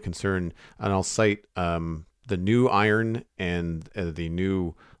 my only concern, and I'll cite the new iron and the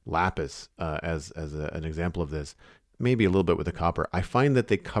new lapis as an example of this, maybe a little bit with the copper. I find that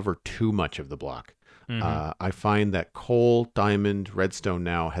they cover too much of the block. I find that coal, diamond, redstone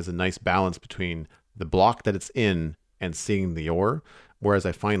now has a nice balance between the block that it's in and seeing the ore, whereas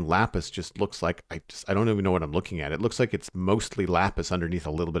I find lapis just looks like I don't even know what I'm looking at. It looks like it's mostly lapis underneath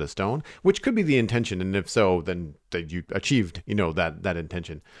a little bit of stone, which could be the intention, and if so, then you achieved that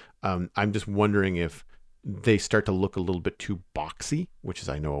intention. I'm just wondering if they start to look a little bit too boxy, which is,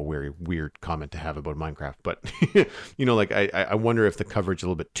 I know, a very weird comment to have about Minecraft, but I wonder if the coverage is a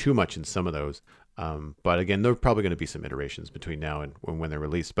little bit too much in some of those. But again, there are probably going to be some iterations between now and when they're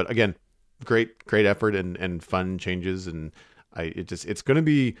released. But again, great effort and fun changes, and it's going to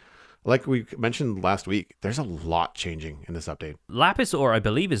be, like we mentioned last week, there's a lot changing in this update. Lapis ore, I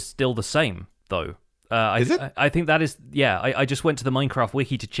believe, is still the same though. Is it? I think that is, yeah. I just went to the Minecraft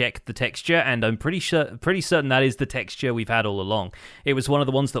wiki to check the texture, and I'm pretty certain that is the texture we've had all along. It was one of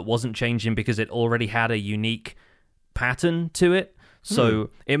the ones that wasn't changing because it already had a unique pattern to it. So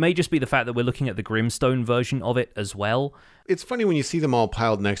it may just be the fact that we're looking at the Grimstone version of it as well. It's funny when you see them all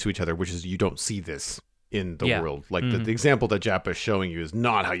piled next to each other, which is, you don't see this in the world. Like the example that Jappa is showing you is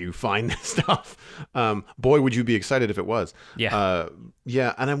not how you find this stuff. Boy, would you be excited if it was. Yeah.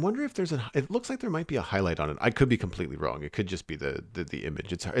 And I wonder if it looks like there might be a highlight on it. I could be completely wrong. It could just be the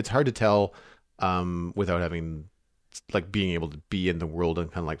image. It's hard to tell without having, like, being able to be in the world and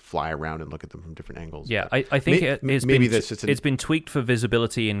kind of like fly around and look at them from different angles. Yeah, I think it's been tweaked for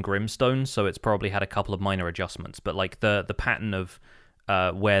visibility in Grimstone, so it's probably had a couple of minor adjustments. But like the pattern of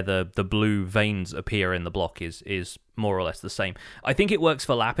where the blue veins appear in the block is more or less the same. I think it works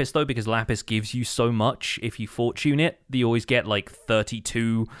for Lapis though, because Lapis gives you so much. If you fortune it, you always get like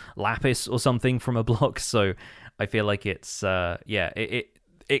 32 Lapis or something from a block. So I feel like it's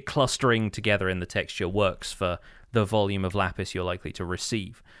it clustering together in the texture works for the volume of Lapis you're likely to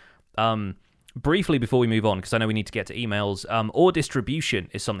receive. Briefly before we move on, because I know we need to get to emails, ore distribution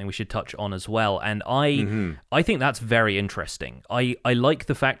is something we should touch on as well, and I think that's very interesting. I like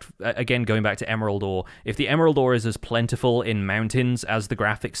the fact, again, going back to emerald ore, if the emerald ore is as plentiful in mountains as the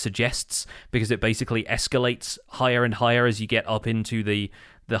graphic suggests, because it basically escalates higher and higher as you get up into the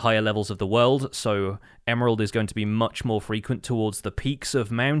higher levels of the world, so emerald is going to be much more frequent towards the peaks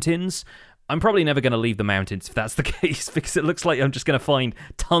of mountains. I'm probably never going to leave the mountains if that's the case, because it looks like I'm just going to find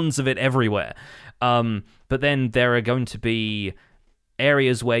tons of it everywhere. But then there are going to be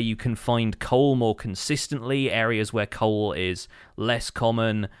areas where you can find coal more consistently, areas where coal is less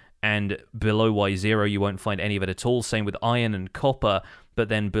common, and below Y0 you won't find any of it at all. Same with iron and copper, but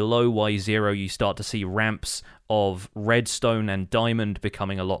then below Y0 you start to see ramps of redstone and diamond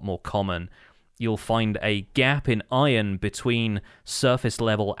becoming a lot more common. You'll find a gap in iron between surface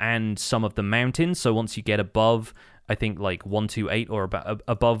level and some of the mountains. So once you get above, I think, like 128 or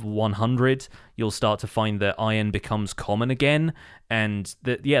above 100, you'll start to find that iron becomes common again. And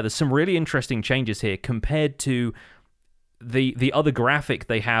there's some really interesting changes here compared to the other graphic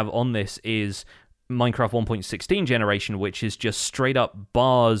they have on this is Minecraft 1.16 generation, which is just straight up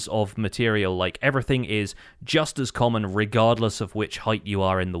bars of material. Like, everything is just as common regardless of which height you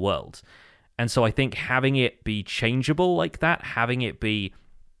are in the world. And so I think having it be changeable like that, having it be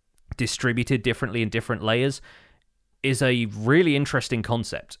distributed differently in different layers, is a really interesting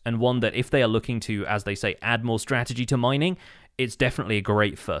concept, and one that if they are looking to, as they say, add more strategy to mining, it's definitely a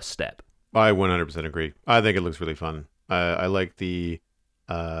great first step. I 100% agree. I think it looks really fun. I like the...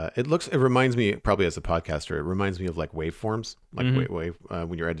 it reminds me, probably as a podcaster, it reminds me of like waveforms, like wave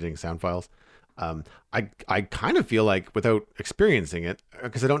when you're editing sound files. I kind of feel like, without experiencing it,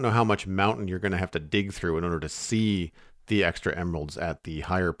 because I don't know how much mountain you're going to have to dig through in order to see the extra emeralds at the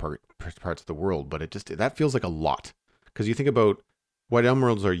higher parts of the world, but that feels like a lot. Because you think about what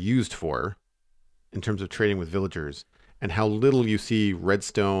emeralds are used for in terms of trading with villagers, and how little you see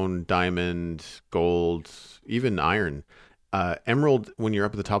redstone, diamond, gold, even iron. Emerald, when you're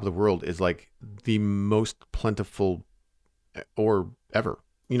up at the top of the world, is like the most plentiful ore ever.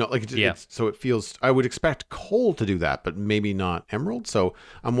 You know, like, so it feels, I would expect coal to do that, but maybe not emerald. So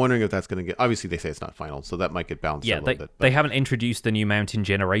I'm wondering if that's going to get, obviously they say it's not final, so that might get balanced out a little bit. But they haven't introduced the new mountain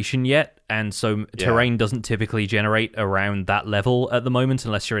generation yet, and so terrain doesn't typically generate around that level at the moment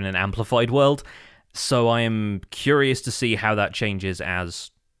unless you're in an amplified world. So I am curious to see how that changes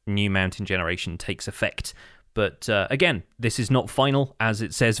as new mountain generation takes effect. But again, this is not final, as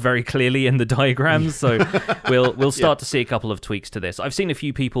it says very clearly in the diagrams. So we'll start to see a couple of tweaks to this. I've seen a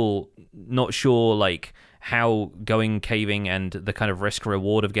few people not sure like how going caving and the kind of risk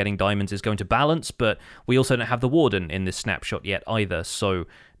reward of getting diamonds is going to balance, but we also don't have the warden in this snapshot yet either. So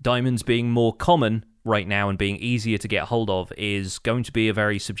diamonds being more common right now and being easier to get hold of is going to be a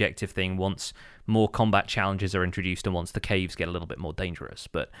very subjective thing once more combat challenges are introduced and once the caves get a little bit more dangerous.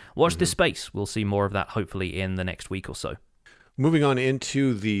 But watch this space. We'll see more of that hopefully in the next week or so. Moving on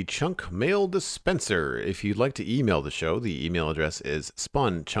into the Chunk Mail Dispenser. If you'd like to email the show, the email address is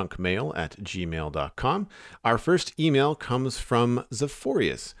spunchunkmail@gmail.com. Our first email comes from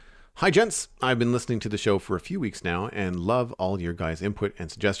Zephorius. Hi, gents. I've been listening to the show for a few weeks now and love all your guys' input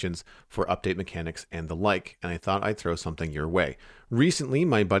and suggestions for update mechanics and the like, and I thought I'd throw something your way. Recently,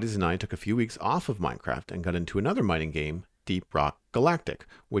 my buddies and I took a few weeks off of Minecraft and got into another mining game, Deep Rock Galactic,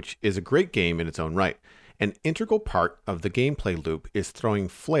 which is a great game in its own right. An integral part of the gameplay loop is throwing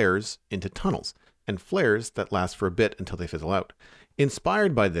flares into tunnels, and flares that last for a bit until they fizzle out.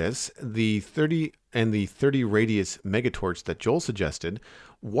 Inspired by this, the 30 radius megatorch that Joel suggested,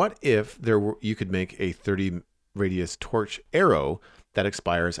 what if you could make a 30 radius torch arrow that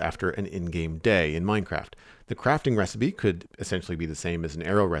expires after an in-game day in Minecraft? The crafting recipe could essentially be the same as an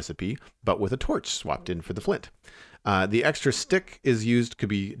arrow recipe, but with a torch swapped in for the flint. The extra stick is used could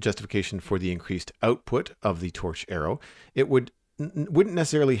be justification for the increased output of the torch arrow. It wouldn't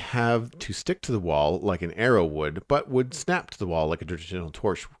necessarily have to stick to the wall like an arrow would, but would snap to the wall like a traditional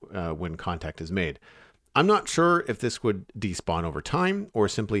torch when contact is made. I'm not sure if this would despawn over time or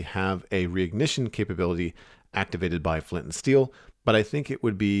simply have a reignition capability activated by flint and steel, but I think it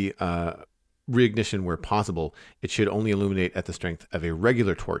would be reignition where possible. It should only illuminate at the strength of a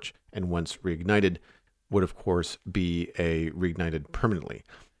regular torch, and once reignited, would of course be reignited permanently.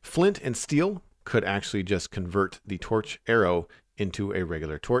 Flint and steel could actually just convert the torch arrow into a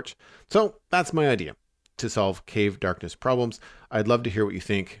regular torch. So that's my idea to solve cave darkness problems. I'd love to hear what you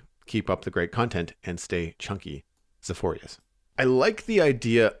think. Keep up the great content and stay chunky, Zephorius. I like the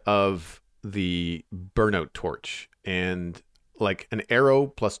idea of the burnout torch, and like an arrow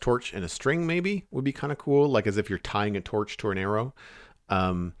plus torch and a string maybe would be kind of cool, like as if you're tying a torch to an arrow.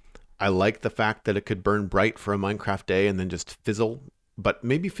 I like the fact that it could burn bright for a Minecraft day and then just fizzle, but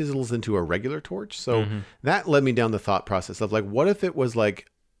maybe fizzles into a regular torch. So that led me down the thought process of like, what if it was like,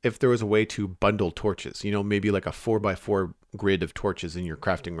 if there was a way to bundle torches, maybe like a 4x4 grid of torches in your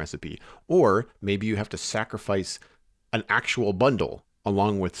crafting recipe, or maybe you have to sacrifice an actual bundle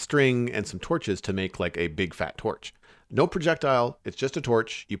along with string and some torches to make like a big fat torch. No projectile. It's just a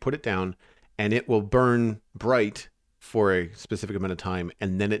torch. You put it down and it will burn bright for a specific amount of time,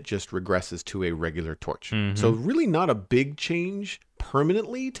 and then it just regresses to a regular torch. So really not a big change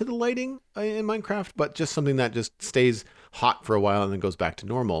permanently to the lighting in Minecraft, but just something that just stays hot for a while and then goes back to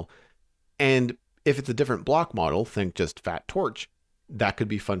normal. And if it's a different block model, think just fat torch, that could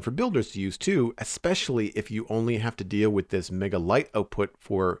be fun for builders to use too, especially if you only have to deal with this mega light output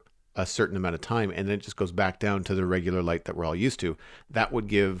for a certain amount of time, and then it just goes back down to the regular light that we're all used to. That would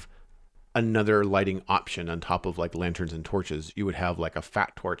give another lighting option on top of like lanterns and torches. You would have like a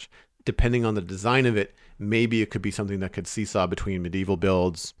fat torch depending on the design of it, maybe it could be something that could seesaw between medieval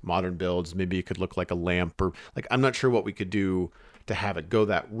builds, modern builds. Maybe it could look like a lamp, or like, I'm not sure what we could do to have it go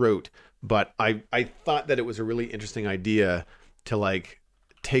that route. But I thought that it was a really interesting idea to like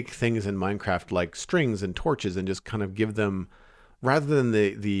take things in Minecraft like strings and torches and just kind of give them, rather than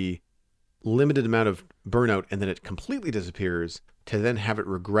the limited amount of burnout and then it completely disappears, to then have it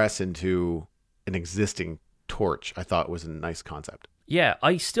regress into an existing torch. I thought was a nice concept. Yeah,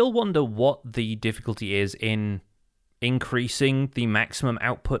 I still wonder what the difficulty is in increasing the maximum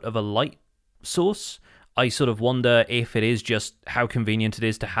output of a light source. I sort of wonder if it is just how convenient it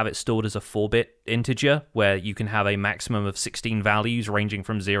is to have it stored as a 4-bit integer, where you can have a maximum of 16 values ranging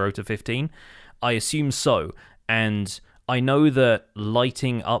from 0 to 15. I assume so, and I know that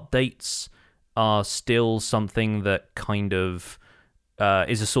lighting updates are still something that kind of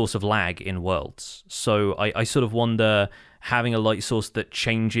is a source of lag in worlds. So I sort of wonder, having a light source that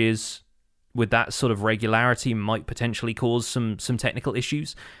changes with that sort of regularity might potentially cause some technical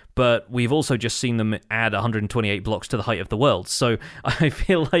issues. But we've also just seen them add 128 blocks to the height of the world. So I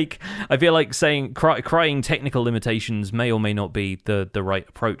feel like saying crying technical limitations may or may not be the right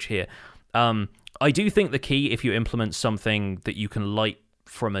approach here. I do think the key, if you implement something that you can light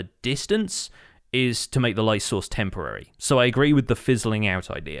from a distance, is to make the light source temporary. So I agree with the fizzling out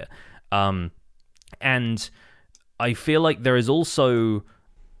idea. And I feel like there is also,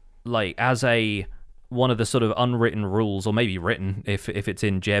 like, as one of the sort of unwritten rules, or maybe written, if it's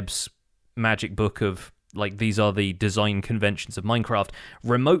in Jeb's magic book of, like, these are the design conventions of Minecraft,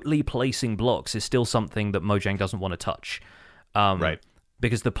 remotely placing blocks is still something that Mojang doesn't want to touch. Right.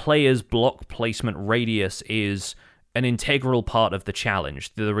 Because the player's block placement radius is an integral part of the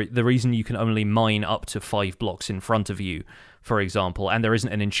challenge. The reason you can only mine up to 5 blocks in front of you, for example, and there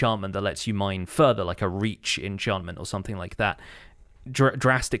isn't an enchantment that lets you mine further, like a reach enchantment or something like that,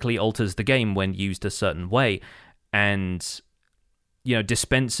 drastically alters the game when used a certain way. And, you know,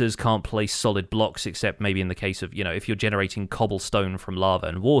 dispensers can't place solid blocks, except maybe in the case of, you know, if you're generating cobblestone from lava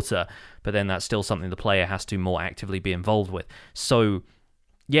and water, but then that's still something the player has to more actively be involved with. So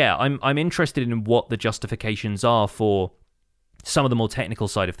yeah, I'm interested in what the justifications are for some of the more technical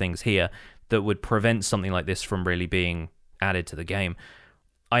side of things here that would prevent something like this from really being added to the game.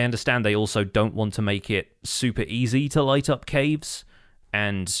 I understand they also don't want to make it super easy to light up caves,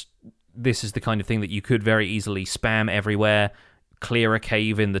 and this is the kind of thing that you could very easily spam everywhere, clear a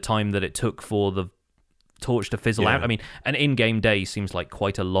cave in the time that it took for the torch to fizzle out. I mean, an in-game day seems like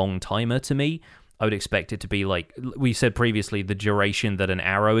quite a long timer to me. I would expect it to be, like we said previously, the duration that an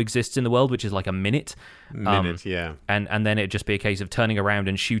arrow exists in the world, which is like a minute. Yeah. And then it'd just be a case of turning around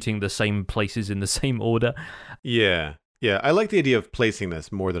and shooting the same places in the same order. Yeah. Yeah, I like the idea of placing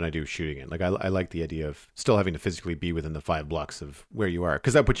this more than I do shooting it. Like, I like the idea of still having to physically be within the 5 blocks of where you are,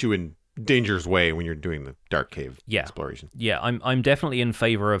 because that puts you in danger's way when you're doing the dark cave exploration. Yeah, I'm definitely in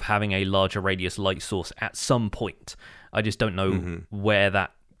favor of having a larger radius light source at some point. I just don't know where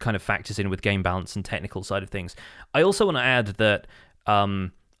that kind of factors in with game balance and technical side of things. I also want to add that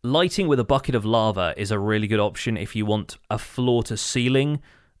lighting with a bucket of lava is a really good option if you want a floor to ceiling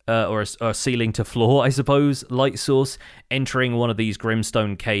or a ceiling to floor, I suppose, light source entering one of these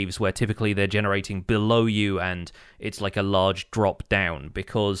Grimstone caves where typically they're generating below you and it's like a large drop down.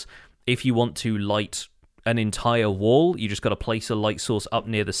 Because if you want to light an entire wall, you just got to place a light source up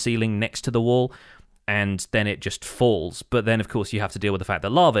near the ceiling next to the wall, and then it just falls. But then, of course, you have to deal with the fact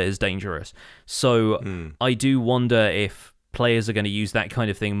that lava is dangerous. So I do wonder if players are going to use that kind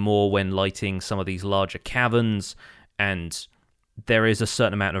of thing more when lighting some of these larger caverns, and there is a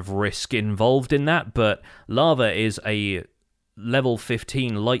certain amount of risk involved in that. But lava is a level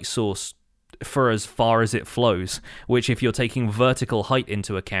 15 light source for as far as it flows, which, if you're taking vertical height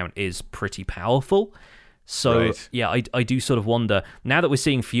into account, is pretty powerful. So, yeah, I do sort of wonder, now that we're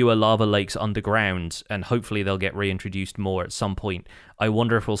seeing fewer lava lakes underground, and hopefully they'll get reintroduced more at some point, I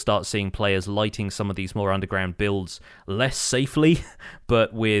wonder if we'll start seeing players lighting some of these more underground builds less safely,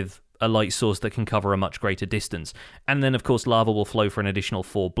 but with a light source that can cover a much greater distance. And then, of course, lava will flow for an additional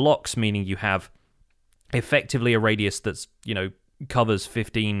 4 blocks, meaning you have effectively a radius that's, you know, covers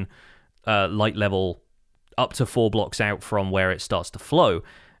 15 light level up to 4 blocks out from where it starts to flow.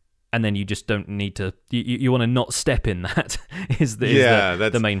 And then you just don't need to. You want to not step in that. is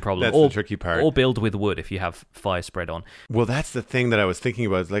the main problem. That's the tricky part. Or build with wood if you have fire spread on. Well, that's the thing that I was thinking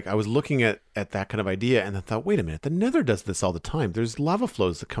about. Like, I was looking at that kind of idea, and I thought, wait a minute, the Nether does this all the time. There's lava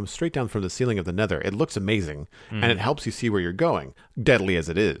flows that come straight down from the ceiling of the Nether. It looks amazing, and it helps you see where you're going, deadly as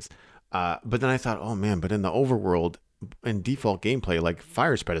it is. But then I thought, oh man, but in the overworld, in default gameplay like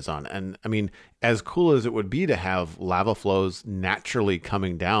fire spread is on. And I mean, as cool as it would be to have lava flows naturally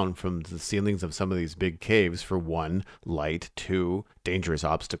coming down from the ceilings of some of these big caves, for one, light, two, dangerous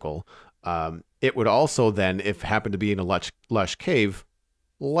obstacle. It would also then, if happened to be in a lush cave,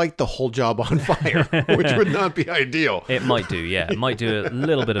 light the whole job on fire, which would not be ideal. It might do, yeah. It might do a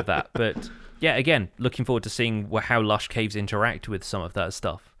little bit of that. But yeah, again, looking forward to seeing how Lush Caves interact with some of that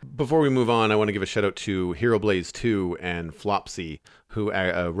stuff. Before we move on, I want to give a shout out to Hero Blaze 2 and Flopsy, who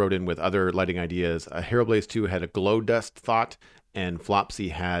wrote in with other lighting ideas. Hero Blaze 2 had a glow dust thought, and Flopsy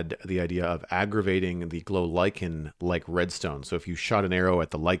had the idea of aggravating the glow lichen like redstone. So if you shot an arrow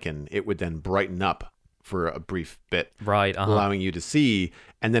at the lichen, it would then brighten up for a brief bit, right? Allowing you to see,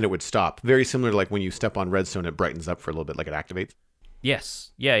 and then it would stop. Very similar to like when you step on redstone, it brightens up for a little bit, like it activates.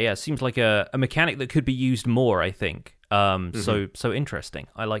 Yes, yeah. Seems like a mechanic that could be used more, I think. So interesting.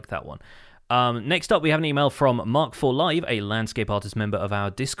 I like that one. Next up, we have an email from Mark4Live, a landscape artist member of our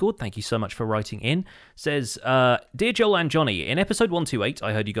Discord. Thank you so much for writing in. Says, Dear Joel and Johnny, in episode 128,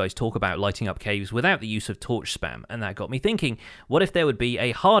 I heard you guys talk about lighting up caves without the use of torch spam, and that got me thinking, what if there would be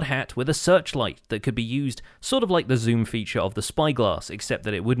a hard hat with a searchlight that could be used sort of like the zoom feature of the spyglass, except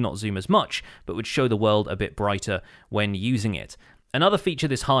that it would not zoom as much, but would show the world a bit brighter when using it? Another feature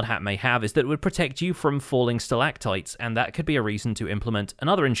this hard hat may have is that it would protect you from falling stalactites, and that could be a reason to implement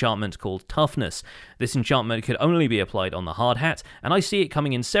another enchantment called Toughness. This enchantment could only be applied on the hard hat, and I see it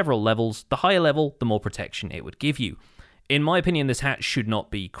coming in several levels. The higher level, the more protection it would give you. In my opinion, this hat should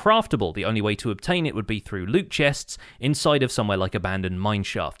not be craftable. The only way to obtain it would be through loot chests inside of somewhere like abandoned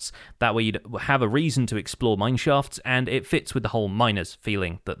mineshafts. That way you'd have a reason to explore mineshafts, and it fits with the whole miners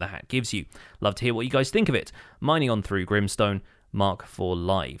feeling that the hat gives you. Love to hear what you guys think of it. Mining on through Grimstone,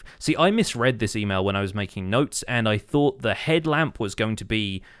 Mark4Live. See, I misread this email when I was making notes, and I thought the headlamp was going to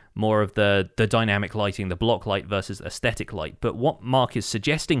be more of the dynamic lighting, the block light versus aesthetic light. But what Mark is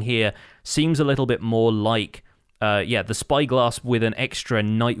suggesting here seems a little bit more like the spyglass with an extra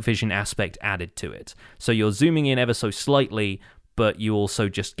night vision aspect added to it. So you're zooming in ever so slightly, but you also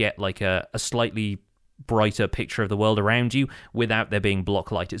just get like a slightly brighter picture of the world around you without there being block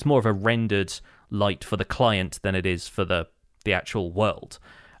light. It's more of a rendered light for the client than it is for the actual world.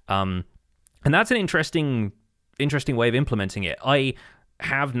 And that's an interesting way of implementing it. I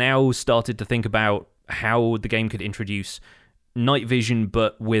have now started to think about how the game could introduce night vision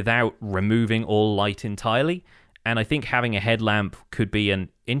but without removing all light entirely, and I think having a headlamp could be an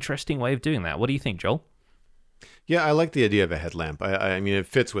interesting way of doing that. What do you think, Joel? Yeah, I like the idea of a headlamp. I mean, it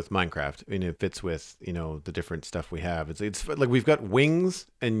fits with Minecraft. I mean, it fits with, the different stuff we have. It's like we've got wings,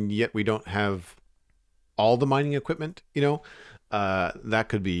 and yet we don't have all the mining equipment, that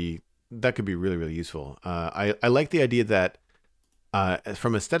could be really, really useful. I like the idea that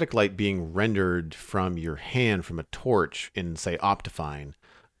from aesthetic light being rendered from your hand from a torch in, say, Optifine,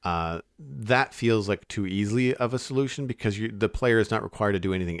 that feels like too easily of a solution because the player is not required to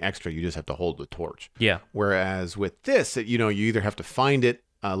do anything extra. You just have to hold the torch. Yeah. Whereas with this, you either have to find it,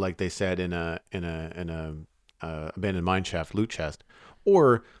 like they said in a abandoned mineshaft loot chest,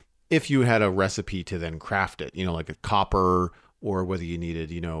 or if you had a recipe to then craft it, like a copper, or whether you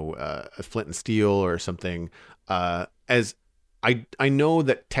needed, a flint and steel or something. As I know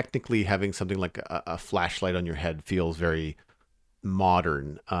that technically having something like a flashlight on your head feels very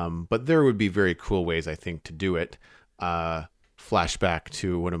modern, but there would be very cool ways, I think, to do it. Flashback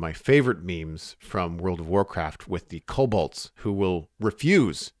to one of my favorite memes from World of Warcraft with the kobolds who will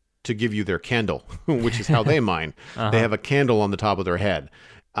refuse to give you their candle, which is how they mine. They have a candle on the top of their head.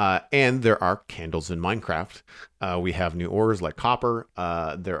 And there are candles in Minecraft. We have new ores like copper.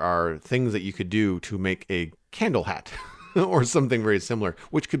 There are things that you could do to make a candle hat or something very similar,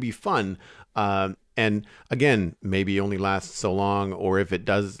 which could be fun. And again, maybe only lasts so long, or if it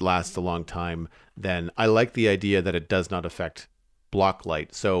does last a long time, then I like the idea that it does not affect block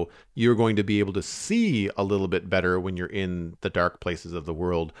light. So you're going to be able to see a little bit better when you're in the dark places of the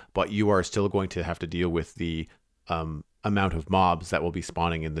world, but you are still going to have to deal with the amount of mobs that will be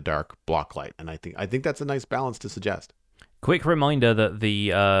spawning in the dark block light. And I think that's a nice balance to suggest. Quick reminder that the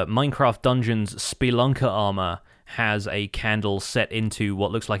Minecraft Dungeons Spelunker armor has a candle set into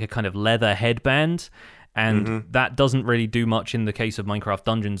what looks like a kind of leather headband, and that doesn't really do much in the case of Minecraft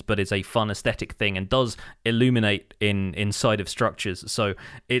Dungeons, but it's a fun aesthetic thing and does illuminate inside of structures. So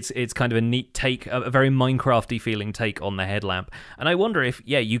it's kind of a neat take, a very Minecrafty feeling take on the headlamp. And I wonder if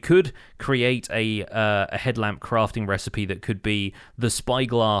you could create a headlamp crafting recipe that could be the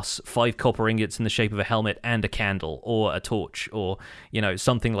spyglass, 5 copper ingots in the shape of a helmet, and a candle or a torch, or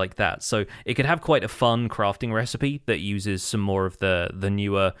something like that. So it could have quite a fun crafting recipe that uses some more of the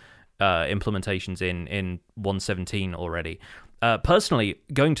newer implementations in 1.17 already. Personally,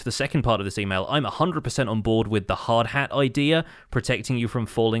 going to the second part of this email, I'm 100% on board with the hard hat idea, protecting you from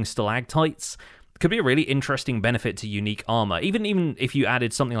falling stalactites. Could be a really interesting benefit to unique armor. Even if you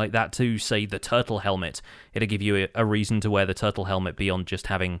added something like that to, say, the turtle helmet, it'll give you a reason to wear the turtle helmet beyond just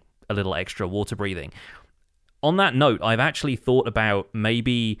having a little extra water breathing. On that note, I've actually thought about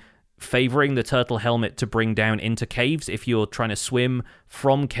maybe favoring the turtle helmet to bring down into caves if you're trying to swim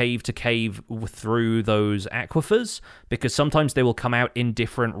from cave to cave through those aquifers, because sometimes they will come out in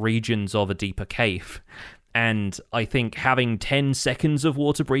different regions of a deeper cave. And I think having 10 seconds of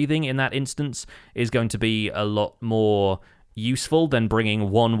water breathing in that instance is going to be a lot more useful than bringing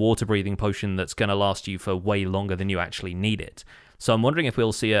one water breathing potion that's going to last you for way longer than you actually need it. So I'm wondering if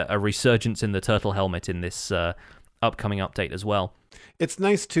we'll see a resurgence in the turtle helmet in this upcoming update as well. It's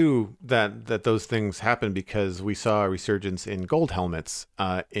nice too that those things happen, because we saw a resurgence in gold helmets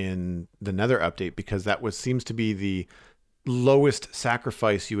in the Nether update, because that seems to be the lowest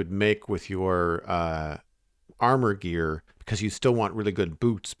sacrifice you would make with your armor gear, because you still want really good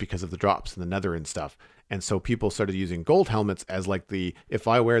boots because of the drops in the Nether and stuff. And so people started using gold helmets as like if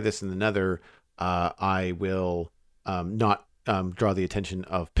I wear this in the Nether, I will not draw the attention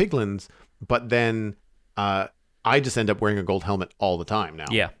of piglins, but then I just end up wearing a gold helmet all the time now.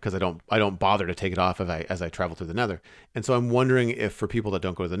 Yeah. Because I don't bother to take it off as I travel through the Nether. And so I'm wondering if, for people that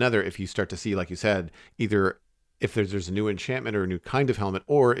don't go to the Nether, if you start to see, like you said, either if there's a new enchantment or a new kind of helmet,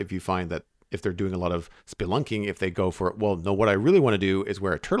 or if you find that if they're doing a lot of spelunking, if they go for, well, no, what I really want to do is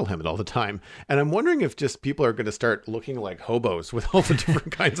wear a turtle helmet all the time. And I'm wondering if just people are going to start looking like hobos with all the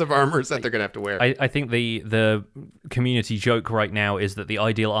different kinds of armors that they're going to have to wear. I think the community joke right now is that the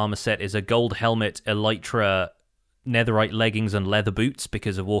ideal armor set is a gold helmet, elytra, netherite leggings, and leather boots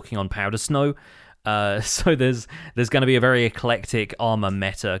because of walking on powder snow. So there's going to be a very eclectic armor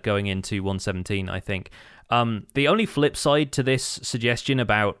meta going into 1.17, I think. The only flip side to this suggestion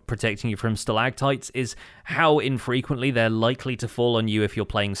about protecting you from stalactites is how infrequently they're likely to fall on you if you're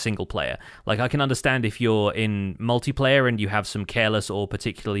playing single player. Like, I can understand if you're in multiplayer and you have some careless or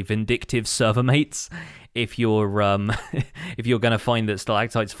particularly vindictive server mates, if you're if you're going to find that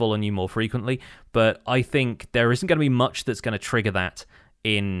stalactites fall on you more frequently. But I think there isn't going to be much that's going to trigger that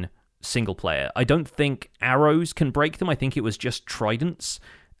in single player. I don't think arrows can break them. I think it was just tridents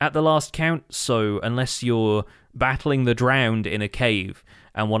at the last count, so unless you're battling the drowned in a cave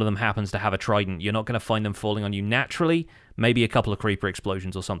and one of them happens to have a trident, you're not going to find them falling on you naturally. Maybe a couple of creeper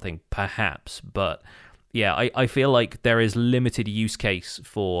explosions or something, perhaps. But yeah, I feel like there is limited use case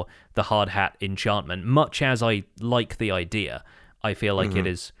for the hard hat enchantment. Much as I like the idea, I feel like it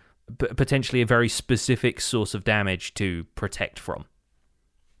is potentially a very specific source of damage to protect from.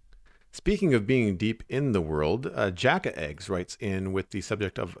 Speaking of being deep in the world, Jacka Eggs writes in with the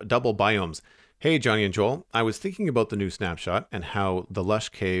subject of double biomes. Hey, Johnny and Joel, I was thinking about the new snapshot and how the lush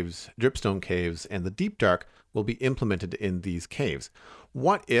caves, dripstone caves, and the deep dark will be implemented in these caves.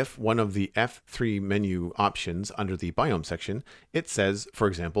 What if one of the F3 menu options under the biome section, it says, for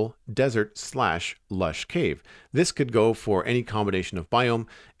example, desert/lush cave. This could go for any combination of biome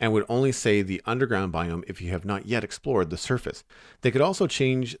and would only say the underground biome if you have not yet explored the surface. They could also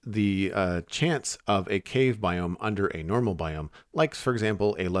change the chance of a cave biome under a normal biome. Like, for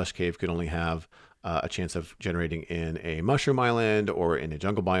example, a lush cave could only have a chance of generating in a mushroom island or in a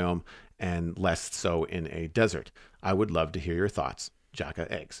jungle biome, and less so in a desert. I would love to hear your thoughts.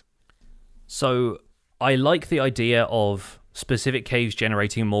 Jacka Eggs. So I like the idea of specific caves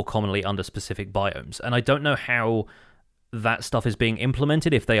generating more commonly under specific biomes, and I don't know how that stuff is being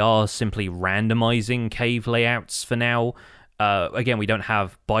implemented, if they are simply randomizing cave layouts for now. Again, we don't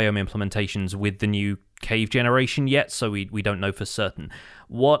have biome implementations with the new cave generation yet, so we don't know for certain.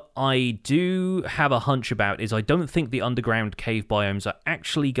 What I do have a hunch about is I don't think the underground cave biomes are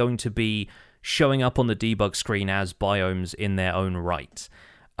actually going to be showing up on the debug screen as biomes in their own right.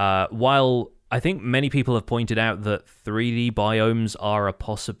 While I think many people have pointed out that 3D biomes are a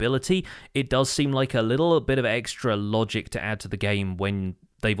possibility, it does seem like a little bit of extra logic to add to the game when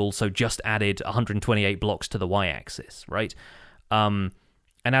they've also just added 128 blocks to the y-axis, right? And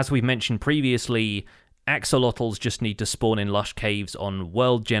as we've mentioned previously, axolotls just need to spawn in lush caves on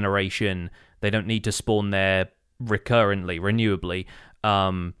world generation. They don't need to spawn there recurrently, renewably,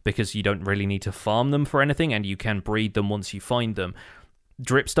 because you don't really need to farm them for anything, and you can breed them once you find them.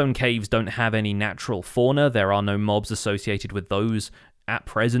 Dripstone caves don't have any natural fauna. There are no mobs associated with those at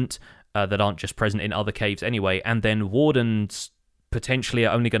present that aren't just present in other caves anyway. And then wardens potentially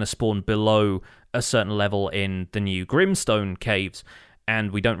are only going to spawn below a certain level in the new Grimstone caves,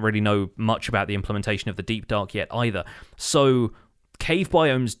 and we don't really know much about the implementation of the Deep Dark yet either. So cave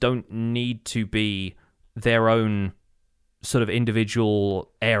biomes don't need to be their own sort of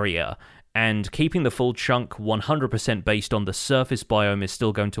individual area, and keeping the full chunk 100% based on the surface biome is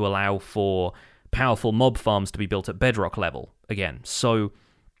still going to allow for powerful mob farms to be built at bedrock level again. So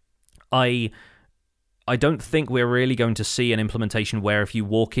I don't think we're really going to see an implementation where if you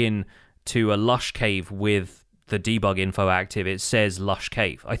walk in to a lush cave with the debug info active, it says lush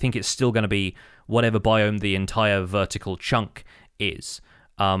cave. I think it's still going to be whatever biome the entire vertical chunk is.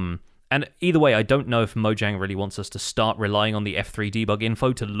 And either way, I don't know if Mojang really wants us to start relying on the F3 debug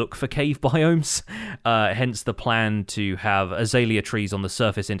info to look for cave biomes, hence the plan to have azalea trees on the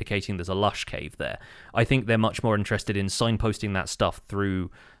surface indicating there's a lush cave there. I think they're much more interested in signposting that stuff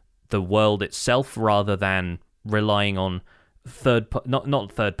through the world itself rather than relying on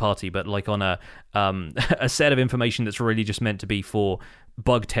not third party, but like on a set of information that's really just meant to be for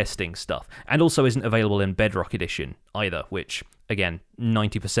bug testing stuff, and also isn't available in Bedrock Edition either, which again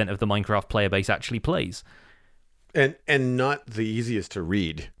 90% of the Minecraft player base actually plays, and not the easiest to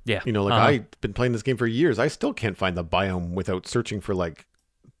read. Yeah, I've been playing this game for years. I still can't find the biome without searching for like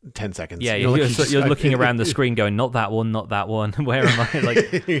 10 seconds. Yeah, you're looking around the screen going, not that one, where am I?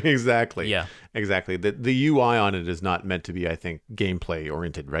 Like, exactly. Yeah, exactly. The UI on it is not meant to be, I think, gameplay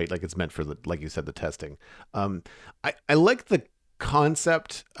oriented, right? Like it's meant for like you said, the testing. I like the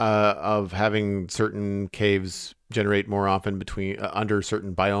concept of having certain caves generate more often between under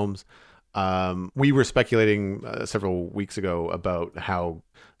certain biomes. We were speculating several weeks ago about how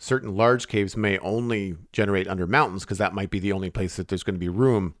certain large caves may only generate under mountains because that might be the only place that there's going to be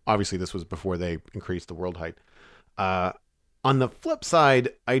room. Obviously, this was before they increased the world height. On the flip side,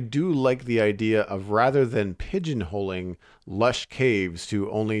 I do like the idea of rather than pigeonholing lush caves to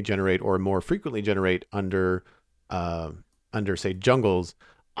only generate or more frequently generate under say jungles,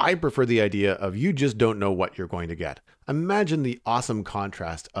 I prefer the idea of you just don't know what you're going to get. Imagine the awesome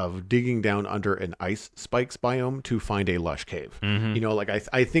contrast of digging down under an ice spikes biome to find a lush cave. Mm-hmm.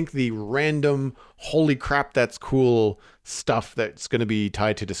 I think the random, holy crap, that's cool stuff that's going to be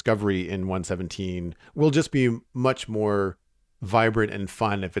tied to discovery in 1.17 will just be much more vibrant and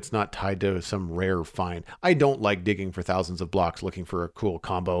fun if it's not tied to some rare find. I don't like digging for thousands of blocks looking for a cool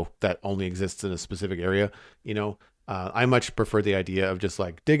combo that only exists in a specific area. I much prefer the idea of just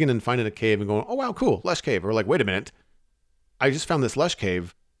like digging and finding a cave and going, oh wow, cool, lush cave. Or like, wait a minute, I just found this lush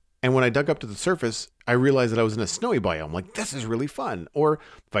cave, and when I dug up to the surface, I realized that I was in a snowy biome. Like, this is really fun. Or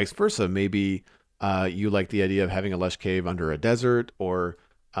vice versa. Maybe you like the idea of having a lush cave under a desert, or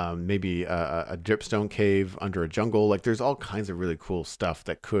maybe a dripstone cave under a jungle. Like, there's all kinds of really cool stuff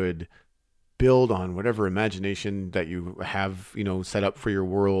that could build on whatever imagination that you have, set up for your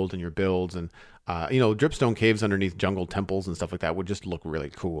world and your builds. And dripstone caves underneath jungle temples and stuff like that would just look really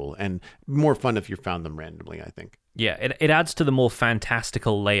cool and more fun if you found them randomly, I think. Yeah, it adds to the more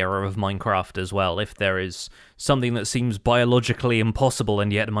fantastical layer of Minecraft as well. If there is something that seems biologically impossible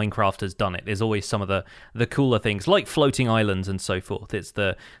and yet Minecraft has done it, there's always some of the cooler things, like floating islands and so forth. It's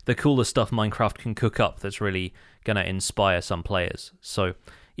the cooler stuff Minecraft can cook up that's really going to inspire some players. So,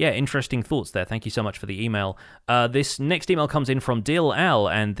 yeah, interesting thoughts there. Thank you so much for the email. This next email comes in from Dil Al,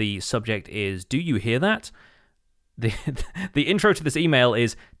 and the subject is, do you hear that? The intro to this email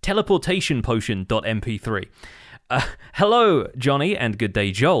is teleportationpotion.mp3. Hello, Johnny, and good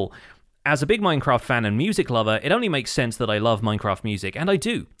day, Joel. As a big Minecraft fan and music lover, it only makes sense that I love Minecraft music, and I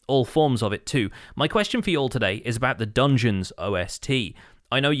do, all forms of it too. My question for you all today is about the Dungeons OST.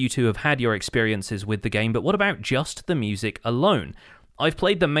 I know you two have had your experiences with the game, but what about just the music alone? I've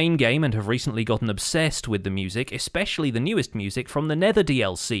played the main game and have recently gotten obsessed with the music, especially the newest music from the Nether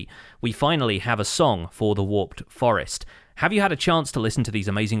DLC. We finally have a song for the Warped Forest. Have you had a chance to listen to these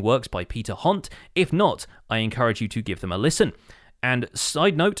amazing works by Peter Hont? If not, I encourage you to give them a listen. And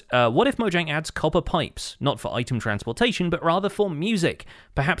side note, what if Mojang adds copper pipes? Not for item transportation, but rather for music.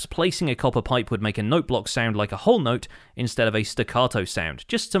 Perhaps placing a copper pipe would make a note block sound like a whole note instead of a staccato sound.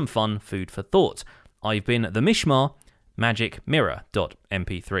 Just some fun food for thought. I've been the Mishmar,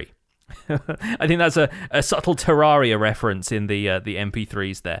 magicmirror.mp3. I think that's a subtle Terraria reference in the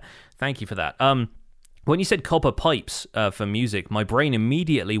MP3s there. Thank you for that. When you said copper pipes for music, my brain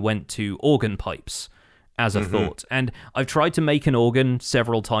immediately went to organ pipes as a thought. And I've tried to make an organ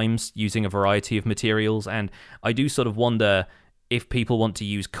several times using a variety of materials, and I do sort of wonder if people want to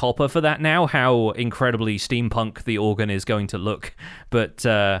use copper for that now, how incredibly steampunk the organ is going to look. But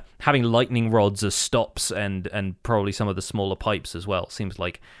having lightning rods as stops and probably some of the smaller pipes as well seems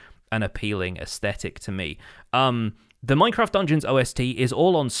like an appealing aesthetic to me. The Minecraft Dungeons OST is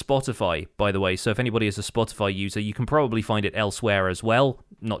all on Spotify, by the way, so if anybody is a Spotify user, you can probably find it elsewhere as well,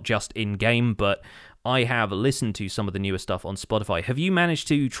 not just in-game, but I have listened to some of the newer stuff on Spotify. Have you managed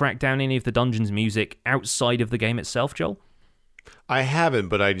to track down any of the Dungeons music outside of the game itself, Joel? I haven't,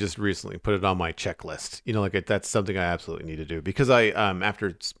 but I just recently put it on my checklist. That's something I absolutely need to do because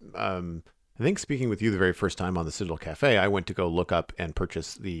after I think speaking with you the very first time on the Citadel Cafe, I went to go look up and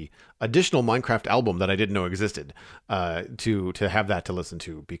purchase the additional Minecraft album that I didn't know existed to have that to listen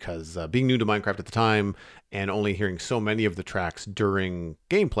to because being new to Minecraft at the time and only hearing so many of the tracks during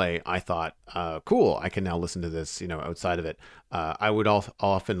gameplay, I thought, cool, I can now listen to this, outside of it. I would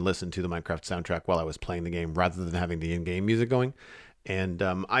often listen to the Minecraft soundtrack while I was playing the game rather than having the in-game music going. And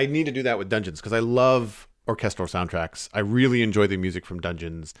I need to do that with Dungeons because I love orchestral soundtracks. I really enjoy the music from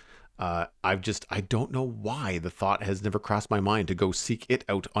Dungeons. I don't know why the thought has never crossed my mind to go seek it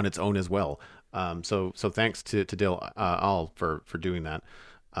out on its own as well. So thanks to Dill All for doing that.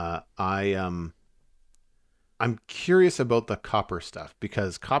 I'm curious about the copper stuff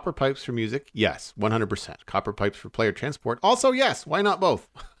because copper pipes for music, yes, 100%. Copper pipes for player transport, also yes. Why not both?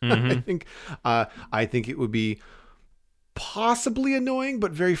 Mm-hmm. I think it would be possibly annoying,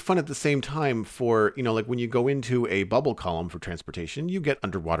 but very fun at the same time for, like when you go into a bubble column for transportation, you get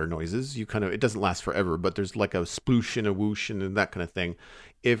underwater noises. It doesn't last forever, but there's like a sploosh and a whoosh and that kind of thing.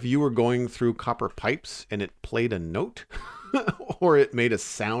 If you were going through copper pipes and it played a note or it made a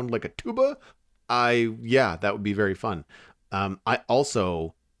sound like a tuba, that would be very fun. I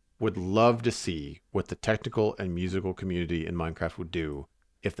also would love to see what the technical and musical community in Minecraft would do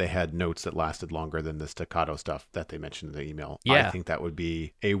if they had notes that lasted longer than the staccato stuff that they mentioned in the email. Yeah. I think that would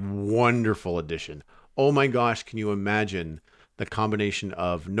be a wonderful addition. Oh my gosh, can you imagine the combination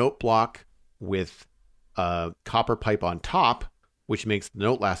of note block with copper pipe on top, which makes the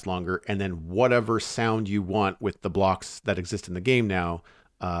note last longer, and then whatever sound you want with the blocks that exist in the game now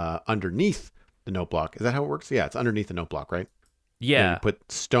underneath the note block. Is that how it works? Yeah, it's underneath the note block, right? Yeah. You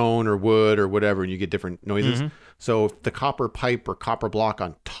put stone or wood or whatever, and you get different noises. Mm-hmm. So if the copper pipe or copper block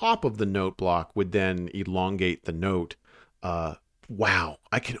on top of the note block would then elongate the note, wow,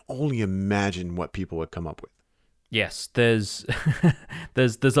 I can only imagine what people would come up with. Yes, there's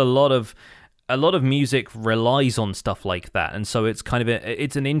there's a lot of music relies on stuff like that, and so it's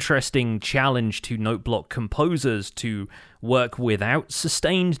it's an interesting challenge to note block composers to work without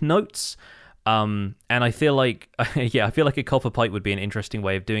sustained notes. And I feel like a copper pipe would be an interesting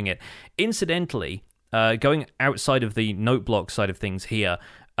way of doing it. Incidentally, going outside of the note block side of things here,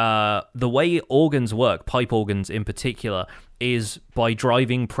 the way organs work, pipe organs in particular, is by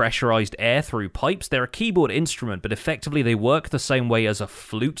driving pressurized air through pipes. They're a keyboard instrument, but effectively they work the same way as a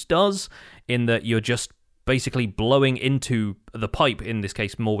flute does, in that you're just basically blowing into the pipe, in this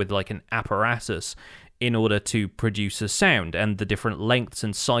case more with like an apparatus, in order to produce a sound, and the different lengths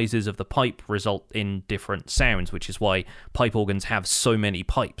and sizes of the pipe result in different sounds, which is why pipe organs have so many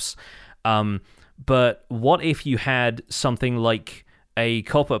pipes. But what if you had something like a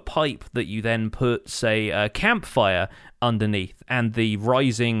copper pipe that you then put, say, a campfire underneath, and the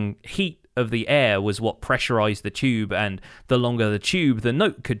rising heat of the air was what pressurized the tube, and the longer the tube, the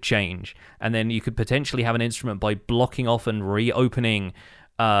note could change, and then you could potentially have an instrument by blocking off and reopening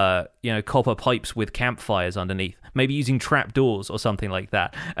copper pipes with campfires underneath, maybe using trapdoors or something like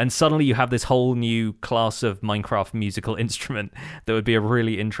that. And suddenly you have this whole new class of Minecraft musical instrument that would be a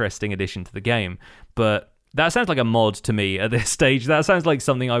really interesting addition to the game. But that sounds like a mod to me at this stage. That sounds like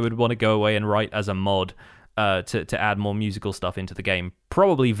something I would want to go away and write as a mod to add more musical stuff into the game.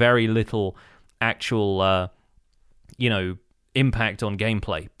 Probably very little actual, impact on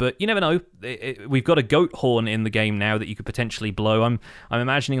gameplay, but you never know. We've got a goat horn in the game now that you could potentially blow. I'm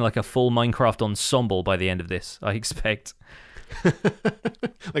imagining like a full Minecraft ensemble by the end of this, I expect.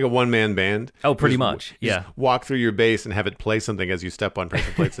 Like a one-man band. Oh, pretty much. Yeah. Walk through your base and have it play something as you step on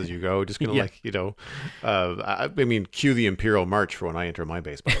pressure plates as you go. Just gonna cue the Imperial March for when I enter my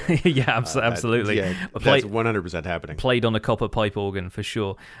base. By the way. Yeah, absolutely. That's 100% happening. Played on a copper pipe organ for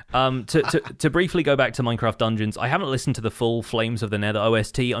sure. To briefly go back to Minecraft Dungeons, I haven't listened to the full Flames of the Nether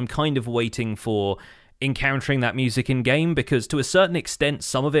OST. I'm kind of waiting for encountering that music in game, because to a certain extent,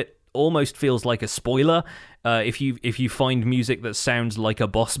 some of it almost feels like a spoiler. If you find music that sounds like a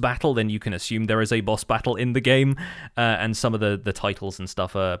boss battle, then you can assume there is a boss battle in the game, and some of the titles and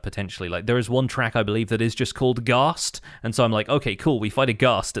stuff are potentially like, there is one track I believe that is just called Ghast, and so I'm like, okay, cool, we fight a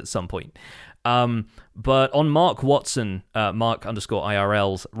Ghast at some point. But on Mark Watson,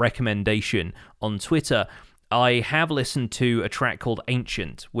 Mark_IRL's recommendation on Twitter, I have listened to a track called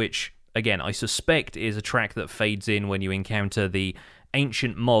Ancient, which again I suspect is a track that fades in when you encounter the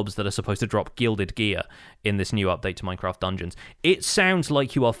ancient mobs that are supposed to drop gilded gear in this new update to Minecraft Dungeons. It sounds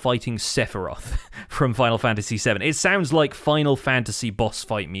like you are fighting Sephiroth from Final Fantasy VII. It sounds like Final Fantasy boss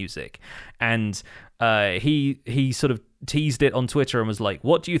fight music. And he sort of teased it on Twitter and was like,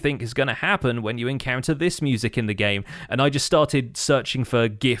 what do you think is going to happen when you encounter this music in the game? And I just started searching for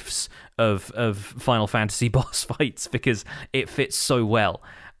GIFs of Final Fantasy boss fights because it fits so well.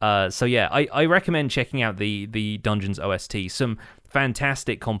 So yeah, I recommend checking out the Dungeons OST. Some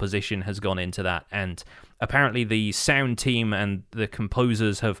fantastic composition has gone into that, and apparently the sound team and the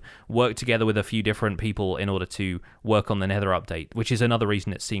composers have worked together with a few different people in order to work on the Nether update, which is another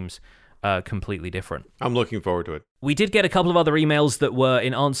reason it seems completely different. I'm looking forward to it. We did get a couple of other emails that were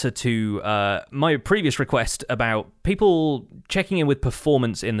in answer to my previous request about people checking in with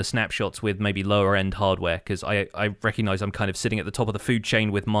performance in the snapshots with maybe lower end hardware, because I recognize I'm kind of sitting at the top of the food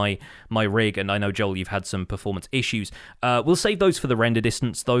chain with my rig, and I know, Joel, you've had some performance issues. We'll save those for the render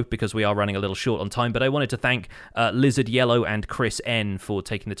distance, though, because we are running a little short on time, but I wanted to thank Lizard Yellow and Chris N for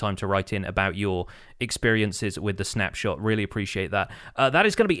taking the time to write in about your experiences with the snapshot. Really appreciate that. That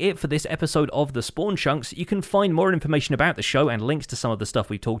is going to be it for this episode of The Spawn Chunks. You can find more information about the show and links to some of the stuff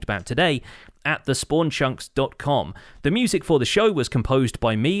we talked about today at thespawnchunks.com. The music for the show was composed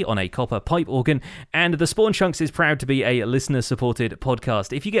by me on a copper pipe organ, and The Spawn Chunks is proud to be a listener-supported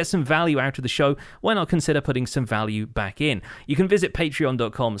podcast. If you get some value out of the show, why not consider putting some value back in? You can visit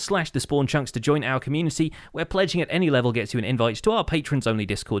patreon.com/thespawnchunks to join our community, where pledging at any level gets you an invite to our patrons-only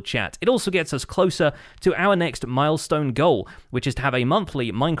Discord chat. It also gets us closer to our next milestone goal, which is to have a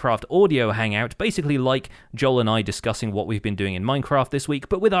monthly Minecraft audio hangout, basically like Joel and I discussing what we've been doing in Minecraft this week,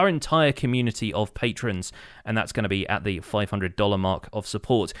 but with our entire community of patrons, and that's going to be at the $500 mark of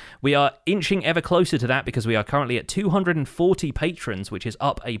support. We are inching ever closer to that because we are currently at 240 patrons, which is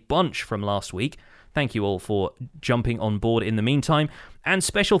up a bunch from last week. Thank you all for jumping on board in the meantime. And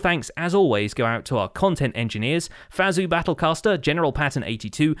special thanks, as always, go out to our content engineers, Fazu Battlecaster, General Patton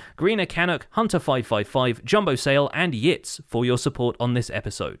 82, Greener Canuck, Hunter 555, Jumbo Sale, and Yitz for your support on this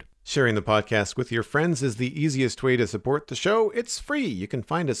episode. Sharing the podcast with your friends is the easiest way to support the show. It's free. You can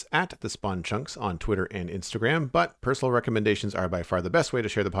find us at The Spawn Chunks on Twitter and Instagram, but personal recommendations are by far the best way to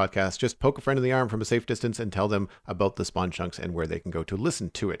share the podcast. Just poke a friend in the arm from a safe distance and tell them about The Spawn Chunks and where they can go to listen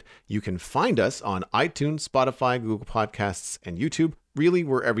to it. You can find us on iTunes, Spotify, Google Podcasts, and YouTube. Really,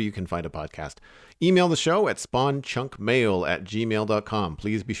 wherever you can find a podcast. Email the show at spawnchunkmail@gmail.com.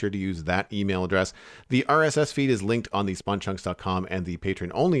 Please be sure to use that email address. The RSS feed is linked on the spawnchunks.com, and the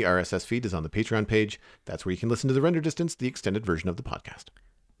patron-only RSS feed is on the Patreon page. That's where you can listen to the render distance, the extended version of the podcast.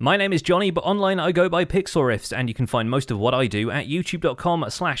 My name is Johnny, but online I go by Pixel Riffs, and you can find most of what I do at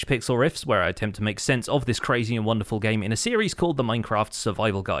youtube.com/Pixel Riffs, where I attempt to make sense of this crazy and wonderful game in a series called the Minecraft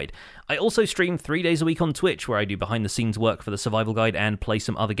Survival Guide. I also stream 3 days a week on Twitch, where I do behind-the-scenes work for the Survival Guide and play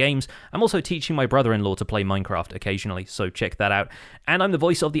some other games. I'm also teaching my brother-in-law to play Minecraft occasionally, so check that out. And I'm the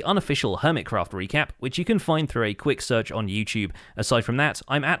voice of the unofficial Hermitcraft recap, which you can find through a quick search on YouTube. Aside from that,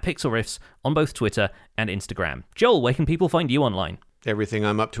 I'm at Pixel Riffs on both Twitter and Instagram. Joel, where can people find you online? Everything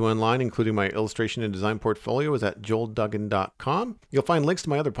I'm up to online, including my illustration and design portfolio, is at joelduggan.com. You'll find links to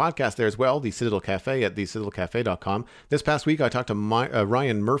my other podcast there as well, The Citadel Cafe at thecitadelcafe.com. This past week, I talked to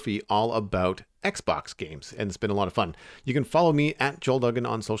Ryan Murphy all about Xbox games, and it's been a lot of fun. You can follow me at Joel Duggan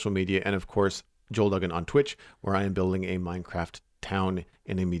on social media, and of course, Joel Duggan on Twitch, where I am building a Minecraft town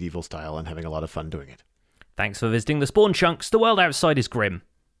in a medieval style and having a lot of fun doing it. Thanks for visiting the Spawn Chunks. The world outside is grim,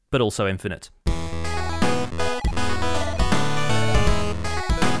 but also infinite.